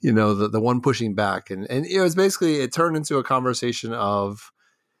the one pushing back, and it was basically, it turned into a conversation of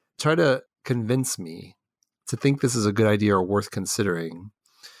try to convince me to think this is a good idea or worth considering.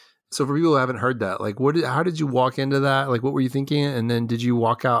 So for people who haven't heard that, like, how did you walk into that? Like, what were you thinking, and then did you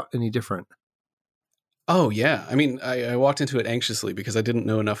walk out any different? Oh, yeah. I mean, I walked into it anxiously because I didn't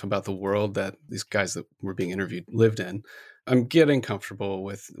know enough about the world that these guys that were being interviewed lived in. I'm getting comfortable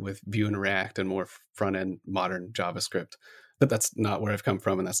with Vue and React and more front-end modern JavaScript, but that's not where I've come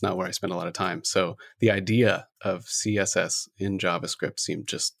from, and that's not where I spend a lot of time. So the idea of CSS in JavaScript seemed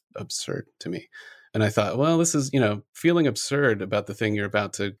just absurd to me. And I thought, well, this is, feeling absurd about the thing you're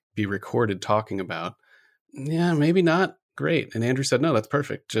about to be recorded talking about. Yeah, maybe not great. And Andrew said, no, that's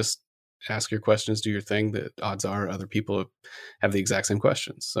perfect. Just ask your questions, do your thing. The odds are other people have the exact same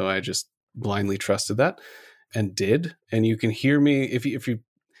questions. So I just blindly trusted that and did. And you can hear me, if you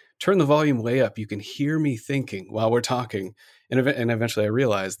turn the volume way up, you can hear me thinking while we're talking. And eventually I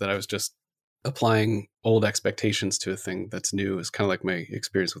realized that I was just applying old expectations to a thing that's new. Is kind of like my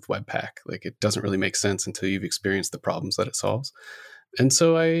experience with Webpack. Like, it doesn't really make sense until you've experienced the problems that it solves. And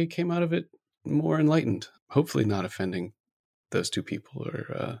so I came out of it more enlightened, hopefully not offending those two people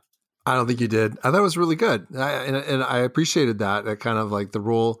or I don't think you did. I thought it was really good. And I appreciated that kind of like the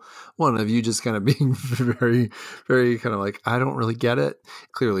role, one of you just kind of being very, very kind of like, I don't really get it.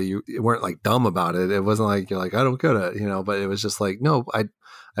 Clearly you weren't like dumb about it. It wasn't like, you're like, I don't get it, but it was just like, no,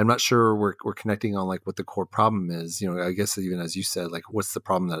 I'm not sure we're connecting on like what the core problem is. I guess even as you said, like, what's the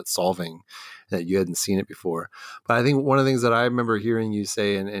problem that it's solving that you hadn't seen it before. But I think one of the things that I remember hearing you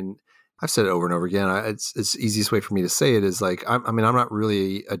say, and I've said it over and over again, it's the easiest way for me to say it is like, I'm not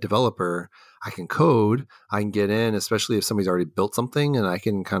really a developer. I can code, I can get in, especially if somebody's already built something, and I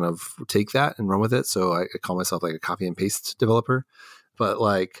can kind of take that and run with it. So I call myself like a copy and paste developer. But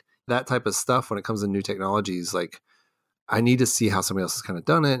like that type of stuff, when it comes to new technologies, like I need to see how somebody else has kind of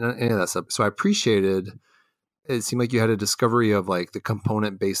done it and any of that stuff. So I appreciated, it seemed like you had a discovery of like the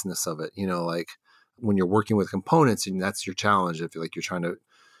component basedness of it, like when you're working with components, and that's your challenge. If you're trying to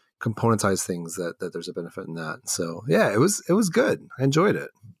componentize things, that there's a benefit in that. So yeah, it was good. I enjoyed it.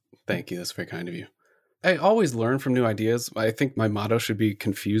 Thank you. That's very kind of you. I always learn from new ideas. I think my motto should be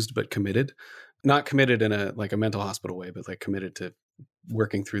confused but committed. Not committed in a mental hospital way, but like committed to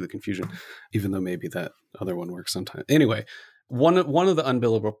working through the confusion, even though maybe that other one works sometimes. Anyway, one of the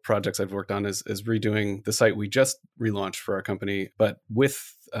unbillable projects I've worked on is redoing the site we just relaunched for our company, but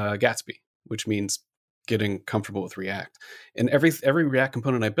with Gatsby, which means getting comfortable with React. And every React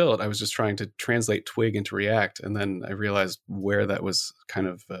component I built, I was just trying to translate Twig into React. And then I realized where that was kind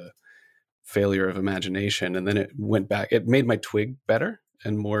of a failure of imagination. And then it went back. It made my Twig better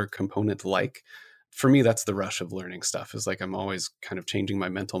and more component-like. For me, that's the rush of learning stuff, is like I'm always kind of changing my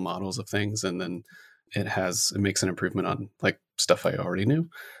mental models of things. And then it makes an improvement on like stuff I already knew.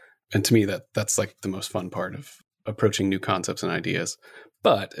 And to me, that's like the most fun part of approaching new concepts and ideas.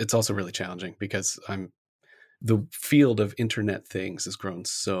 But it's also really challenging because the field of internet things has grown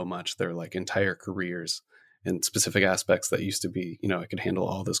so much. They're like entire careers and specific aspects that used to be, I could handle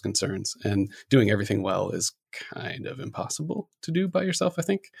all those concerns. And doing everything well is kind of impossible to do by yourself, I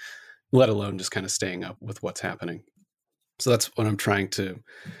think, let alone just kind of staying up with what's happening. So that's what I'm trying to,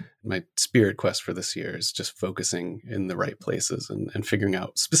 my spirit quest for this year is just focusing in the right places and figuring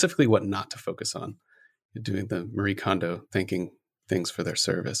out specifically what not to focus on, doing the Marie Kondo thanking things for their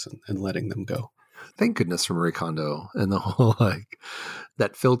service and letting them go. Thank goodness for Marie Kondo and the whole, like,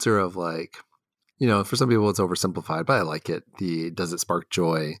 that filter of, like, for some people it's oversimplified, but I like it. The does it spark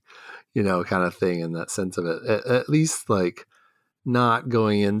joy, kind of thing, in that sense of it. At least, like, not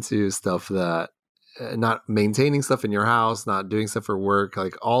going into stuff that, not maintaining stuff in your house, not doing stuff for work,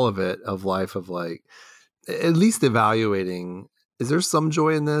 like all of it of life, of like, at least evaluating, is there some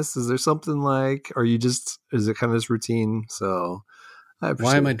joy in this? Is there something, like, is it kind of this routine? So I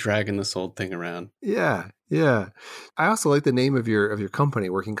appreciate Why am I dragging this old thing around? Yeah. Yeah. I also like the name of your company,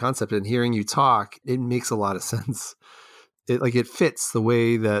 Working Concept, and hearing you talk, it makes a lot of sense. It fits the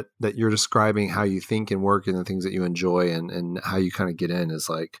way that you're describing how you think and work and the things that you enjoy and how you kind of get in is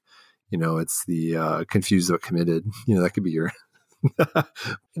like, it's the confused but committed. That could be your.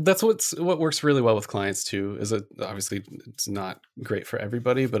 That's what works really well with clients too. Is it obviously it's not great for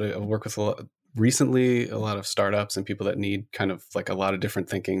everybody, but I work with recently a lot of startups and people that need kind of like a lot of different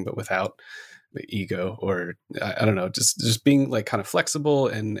thinking, but without the ego or I don't know, just being like kind of flexible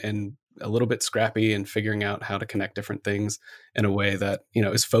and a little bit scrappy and figuring out how to connect different things in a way that,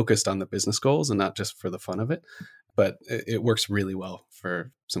 is focused on the business goals and not just for the fun of it. But it works really well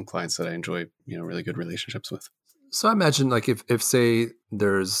for some clients that I enjoy, really good relationships with. So I imagine, like, if say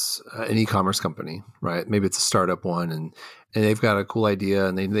there's an e-commerce company, right? Maybe it's a startup one, and they've got a cool idea,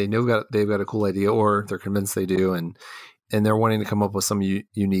 and they know they've got a cool idea, or they're convinced they do, and they're wanting to come up with some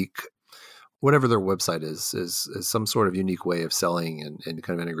unique, whatever their website is some sort of unique way of selling and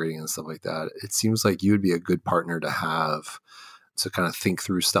kind of integrating and stuff like that. It seems like you would be a good partner to have to kind of think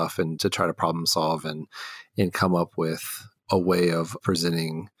through stuff and to try to problem solve and come up with a way of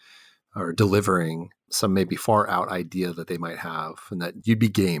presenting or delivering some maybe far out idea that they might have, and that you'd be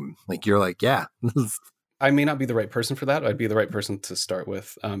game. Like, you're like, yeah. I may not be the right person for that. I'd be the right person to start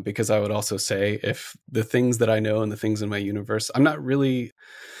with, because I would also say if the things that I know and the things in my universe, I'm not really,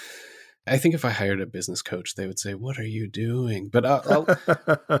 I think if I hired a business coach, they would say, what are you doing? But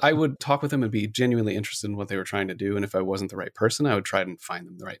I would talk with them and be genuinely interested in what they were trying to do. And if I wasn't the right person, I would try and find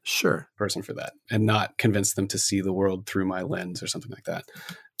them the right person for that and not convince them to see the world through my lens or something like that.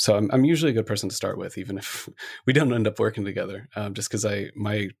 So I'm usually a good person to start with, even if we don't end up working together, just because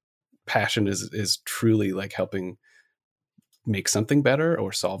my passion is truly like helping make something better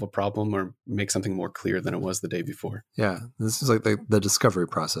or solve a problem or make something more clear than it was the day before. Yeah. This is like the discovery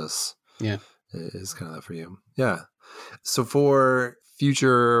process. Yeah. Is kind of that for you. Yeah. So for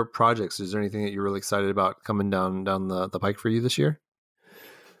future projects, is there anything that you're really excited about coming down the pike for you this year?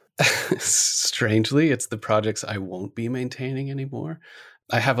 Strangely, it's the projects I won't be maintaining anymore.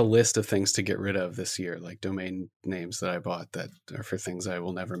 I have a list of things to get rid of this year, like domain names that I bought that are for things I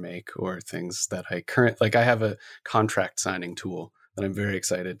will never make or things that I have a contract signing tool that I'm very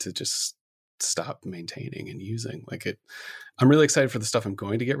excited to just stop maintaining and using. I'm really excited for the stuff I'm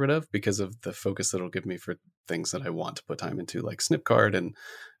going to get rid of because of the focus that it'll give me for things that I want to put time into, like Snipcart. And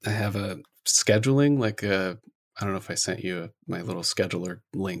I have a scheduling, I don't know if I sent you my little scheduler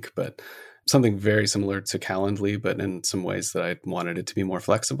link, but something very similar to Calendly, but in some ways that I wanted it to be more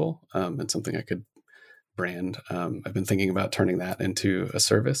flexible and something I could brand. I've been thinking about turning that into a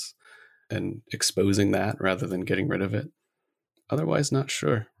service and exposing that rather than getting rid of it. Otherwise, not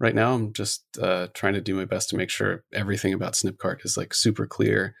sure. Right now, I'm just trying to do my best to make sure everything about Snipcart is like super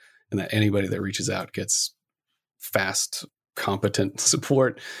clear and that anybody that reaches out gets fast, competent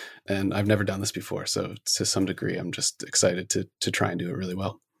support. And I've never done this before. So to some degree, I'm just excited to try and do it really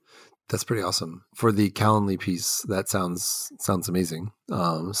well. That's pretty awesome. For the Calendly piece, that sounds amazing.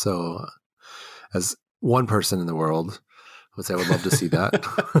 So as one person in the world, I would say I would love to see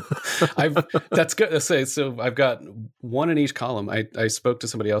that. That's good to say. So I've got one in each column. I spoke to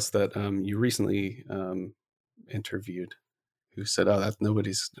somebody else that you recently interviewed who said, that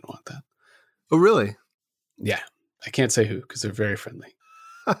nobody's going to want that. Oh, really? Yeah. I can't say who because they're very friendly.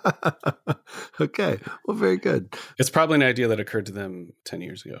 Okay. Well, very good. It's probably an idea that occurred to them 10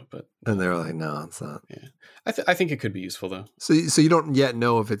 years ago, and they're like, no, it's not. Yeah. I think it could be useful though. So you don't yet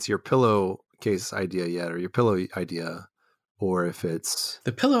know if it's your pillowcase idea yet or your pillow idea, or if it's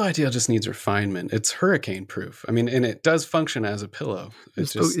the pillow idea just needs refinement. It's hurricane proof. I mean, and it does function as a pillow.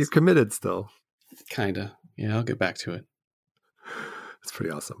 You're committed still. Kind of. Yeah. I'll get back to it. That's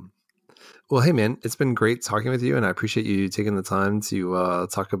pretty awesome. Well, hey, man, it's been great talking with you, and I appreciate you taking the time to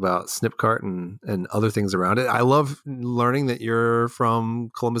talk about Snipcart and other things around it. I love learning that you're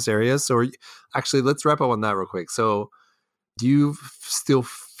from Columbus area. So actually, let's wrap up on that real quick. So do you still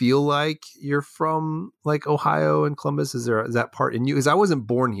feel like you're from like Ohio and Columbus? Is that part in you? Because I wasn't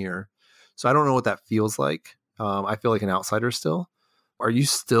born here, so I don't know what that feels like. I feel like an outsider still. Are you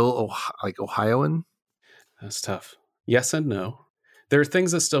still like Ohioan? That's tough. Yes and no. There are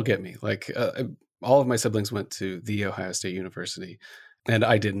things that still get me. Like all of my siblings went to the Ohio State University, and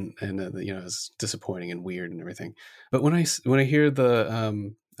I didn't, and you know, it was disappointing and weird and everything. But when I hear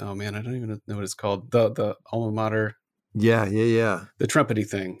the oh man, I don't even know what it's called, the alma mater, Yeah. the trumpety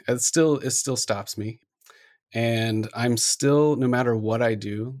thing, it still stops me. And I'm still, no matter what I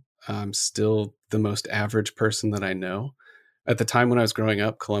do, I'm still the most average person that I know. At the time when I was growing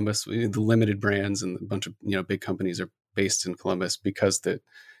up, Columbus, the limited brands and a bunch of, you know, big companies are based in Columbus because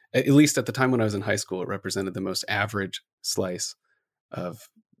at least at the time when I was in high school, it represented the most average slice of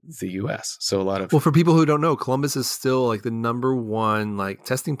the US. So a lot of, Well, for people who don't know, Columbus is still like the number one like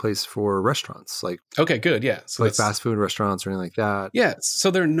testing place for restaurants, like okay, good. Yeah. So like that's fast food restaurants or anything like that. yeah. So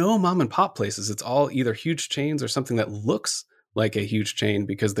there are no mom and pop places. It's all either huge chains or something that looks like a huge chain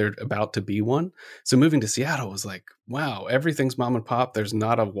because they're about to be one. So moving to Seattle was like, wow, everything's mom and pop. There's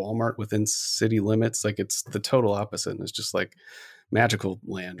not a Walmart within city limits. Like it's the total opposite. And it's just like magical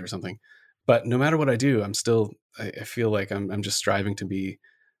land or something. But no matter what I do, I feel like I'm just striving to be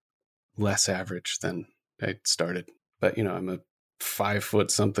less average than I started. But you know, I'm a 5 foot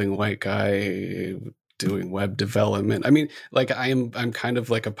something white guy doing web development. I mean, like I'm kind of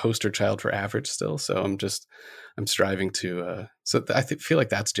like a poster child for average still. So I'm striving to. Feel like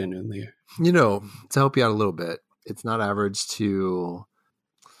that's genuinely. You know, to help you out a little bit, it's not average to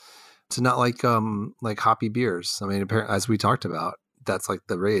not like hoppy beers. I mean, apparently, as we talked about, that's like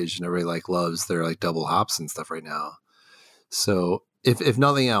the rage, and everybody like loves their like double hops and stuff right now. So if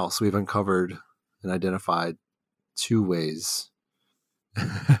nothing else, we've uncovered and identified 2 ways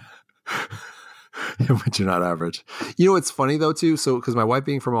in which you're not average. You know, it's funny though too. So because my wife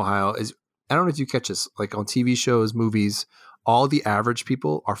being from Ohio is, I don't know if you catch this, like on TV shows, movies, all the average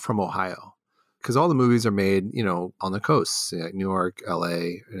people are from Ohio because all the movies are made, you know, on the coast, like New York,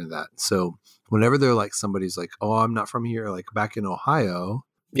 LA, and that. So whenever they're like, somebody's like, oh, I'm not from here, like back in Ohio.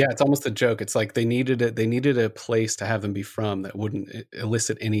 Yeah, it's almost a joke. It's like they needed it. They needed a place to have them be from that wouldn't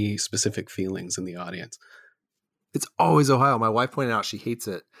elicit any specific feelings in the audience. It's always Ohio. My wife pointed out she hates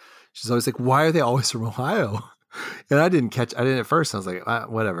it. She's always like, why are they always from Ohio? And I didn't at first. I was like,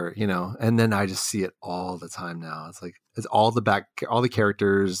 whatever, you know, and then I just see it all the time now. It's like, it's all the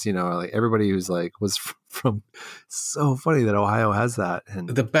characters, you know, like everybody who's like, was from, so funny that Ohio has that. And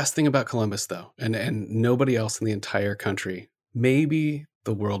the best thing about Columbus though, and nobody else in the entire country, maybe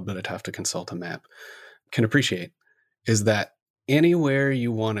the world, but I'd have to consult a map, can appreciate, is that anywhere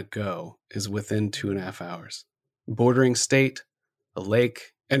you want to go is within 2.5 hours. Bordering state, a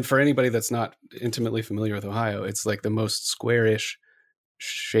lake. And for anybody that's not intimately familiar with Ohio, it's like the most squarish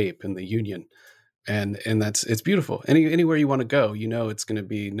shape in the Union. And it's beautiful. Anywhere you want to go, you know, it's going to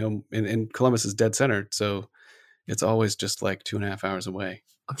be and Columbus is dead center. So it's always just like 2.5 hours away.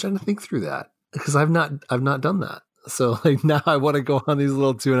 I'm trying to think through that because I've not done that. So like now I want to go on these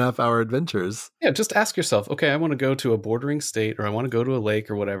little 2.5 hour adventures. Yeah. Just ask yourself, okay, I want to go to a bordering state or I want to go to a lake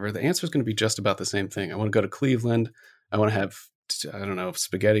or whatever. The answer is going to be just about the same thing. I want to go to Cleveland. I want to have, I don't know,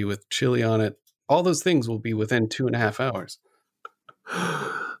 spaghetti with chili on it. All those things will be within 2.5 hours.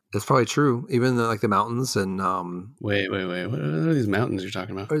 That's probably true. Even like the mountains and Wait. What are these mountains you're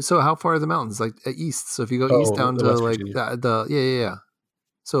talking about? So how far are the mountains? Like east. So if you go east down to West like Virginia. yeah.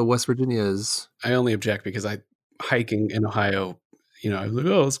 So West Virginia is. I only object because hiking in Ohio, you know, I was like,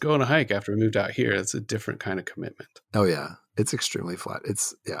 oh, let's go on a hike after we moved out here. It's a different kind of commitment. Oh yeah. It's extremely flat.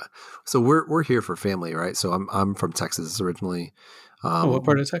 It's yeah. So we're here for family, right? So I'm from Texas originally. What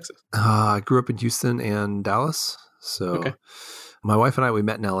part of Texas? I grew up in Houston and Dallas. So okay. My wife and I, we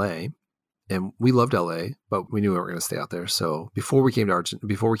met in LA and we loved LA, but we knew we weren't going to stay out there. So before we came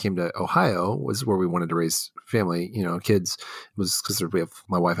to Ohio was where we wanted to raise family, you know, kids. It was because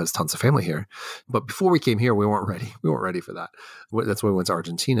my wife has tons of family here. But before we came here, we weren't ready. We weren't ready for that. That's why we went to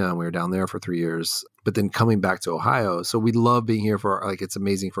Argentina and we were down there for 3 years. But then coming back to Ohio, so we love being here it's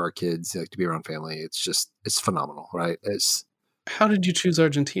amazing for our kids, like to be around family. It's phenomenal, right? How did you choose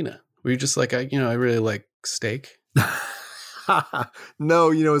Argentina? Were you just like, I really like steak?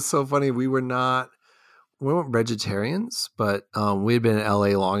 No, you know, it's so funny. We weren't vegetarians, but we had been in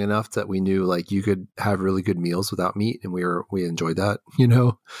LA long enough that we knew like you could have really good meals without meat, and we enjoyed that, you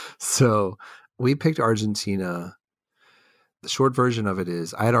know. So we picked Argentina. The short version of it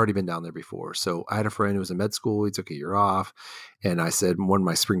is I had already been down there before. So I had a friend who was in med school. He took a year off. And I said, one of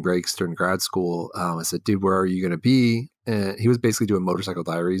my spring breaks during grad school, I said, dude, where are you going to be? And he was basically doing Motorcycle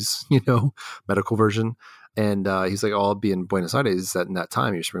Diaries, you know, medical version. And he's like, oh, I'll be in Buenos Aires in that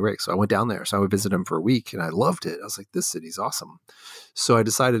time, your spring break. So I went down there. So I would visit him for a week and I loved it. I was like, this city's awesome. So I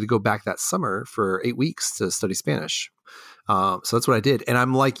decided to go back that summer for 8 weeks to study Spanish. So that's what I did. And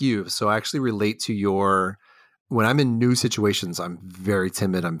I'm like you. So I actually relate to when I'm in new situations, I'm very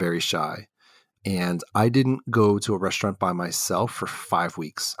timid. I'm very shy. And I didn't go to a restaurant by myself for 5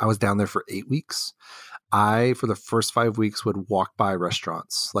 weeks. I was down there for 8 weeks. For the first 5 weeks, would walk by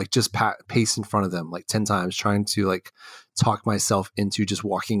restaurants, like just pace in front of them like 10 times, trying to like talk myself into just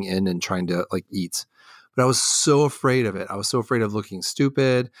walking in and trying to like eat. But I was so afraid of it. I was so afraid of looking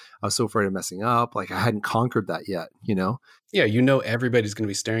stupid. I was so afraid of messing up. Like I hadn't conquered that yet, you know? Yeah, everybody's going to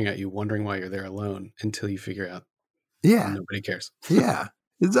be staring at you, wondering why you're there alone until you figure out nobody cares. Yeah.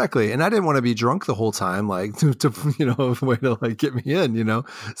 Exactly. And I didn't want to be drunk the whole time, like to a way to like get me in,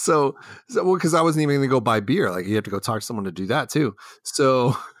 So because I wasn't even going to go buy beer. Like you have to go talk to someone to do that too.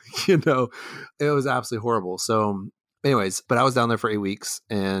 So, it was absolutely horrible. So anyways, but I was down there for 8 weeks.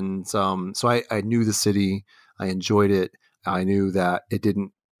 And so I knew the city. I enjoyed it. I knew that it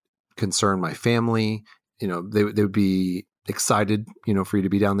didn't concern my family. They would be excited, for you to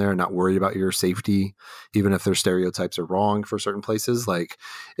be down there and not worried about your safety, even if their stereotypes are wrong for certain places.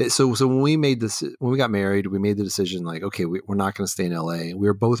 So when we got married, we made the decision like, okay, we're not going to stay in LA. We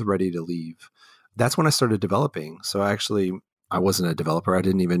were both ready to leave. That's when I started developing. So I wasn't a developer. I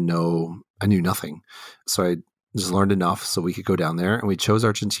didn't even know, I knew nothing. So I just learned enough so we could go down there, and we chose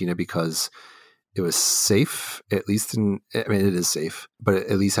Argentina because it was safe, at least it is safe, but it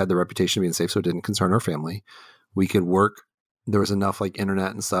at least had the reputation of being safe. So it didn't concern our family. We could work. There was enough like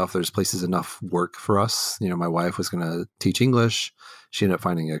internet and stuff. There's places enough work for us. My wife was going to teach English. She ended up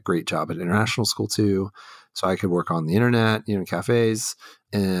finding a great job at international school too. So I could work on the internet, in cafes,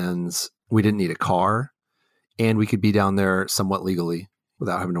 and we didn't need a car, and we could be down there somewhat legally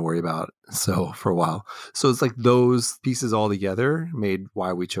without having to worry about it. So for a while. So it's like those pieces all together made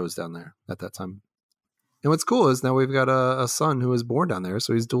why we chose down there at that time. And what's cool is now we've got a son who was born down there,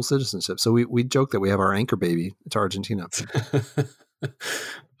 so he's dual citizenship. So we joke that we have our anchor baby to Argentina.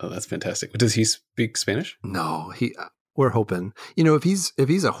 Oh, that's fantastic. Does he speak Spanish? No, we're hoping. If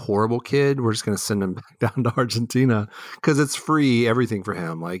he's a horrible kid, we're just going to send him back down to Argentina because it's free everything for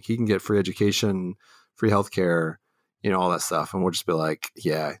him. Like he can get free education, free healthcare, all that stuff, and we'll just be like,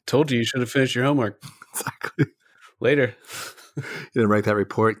 yeah. Told you should have finished your homework. Exactly. Later. You didn't write that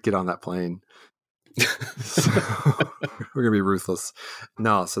report. Get on that plane. So, we're gonna be ruthless.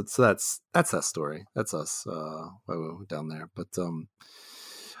 No, so that's that story. That's us. Why we went down there, but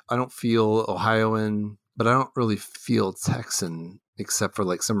I don't feel Ohioan, but I don't really feel Texan, except for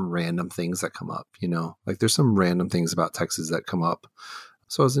like some random things that come up. Like there's some random things about Texas that come up.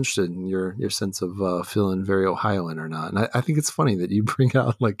 So I was interested in your sense of feeling very Ohioan or not. And I think it's funny that you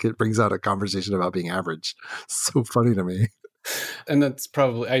it brings out a conversation about being average. It's so funny to me. And that's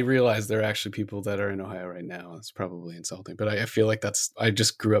probably, I realize there are actually people that are in Ohio right now. It's probably insulting, but I feel like I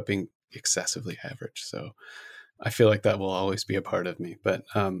just grew up being excessively average. So I feel like that will always be a part of me. But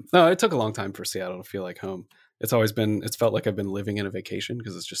no, it took a long time for Seattle to feel like home. It's felt like I've been living in a vacation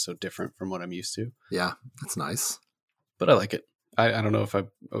because it's just so different from what I'm used to. Yeah, that's nice. But I like it. I don't know if I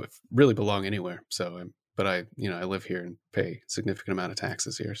really belong anywhere. So, but I live here and pay a significant amount of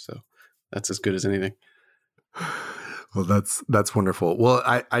taxes here. So that's as good as anything. Well, that's wonderful. Well,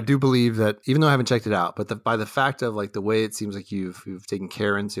 I do believe that, even though I haven't checked it out, but by the fact of like the way it seems like you've taken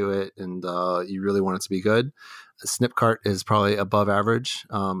care into it and you really want it to be good, Snipcart is probably above average.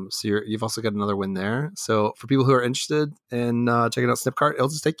 So you've also got another win there. So for people who are interested in checking out Snipcart, it'll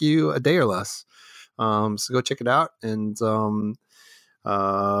just take you a day or less. So go check it out, and we'll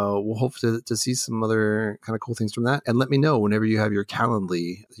hope to see some other kind of cool things from that. And let me know whenever you have your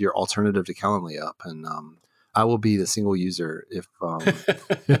Calendly, your alternative to Calendly up, and I will be the single user if.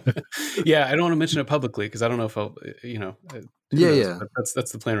 Yeah, I don't want to mention it publicly because I don't know if I'll, Yeah.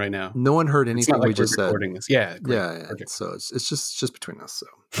 That's the plan right now. No one heard anything we just said. This. Yeah, great. Yeah. Okay. So it's just between us. So,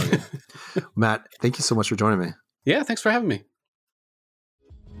 okay. Matt, thank you so much for joining me. Yeah, thanks for having me.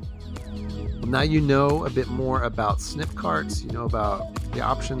 Now you know a bit more about Snipcart. You know about the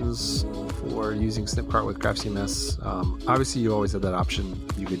options for using Snipcart with GraphCMS. Obviously, you always had that option.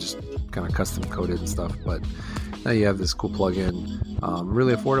 You could just kind of custom code it and stuff, but now you have this cool plugin,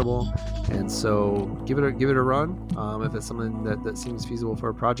 really affordable. And so give it a run. If it's something that seems feasible for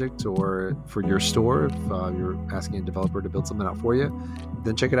a project or for your store, if you're asking a developer to build something out for you,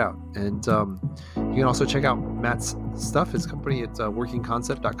 then check it out. And You can also check out Matt's stuff, his company at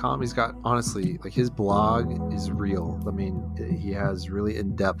workingconcept.com. He's got, honestly, like his blog is real. I mean, he has really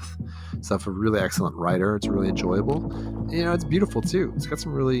in-depth stuff, a really excellent writer. It's really enjoyable. You know, it's beautiful too. It's got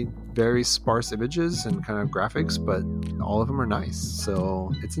some really very sparse images and kind of graphics, but all of them are nice.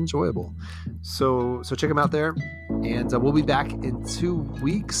 So it's enjoyable. So check him out there. And we'll be back in 2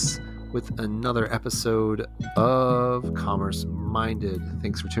 weeks with another episode of Commerce Minded.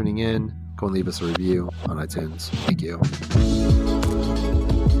 Thanks for tuning in. Go and leave us a review on iTunes. Thank you.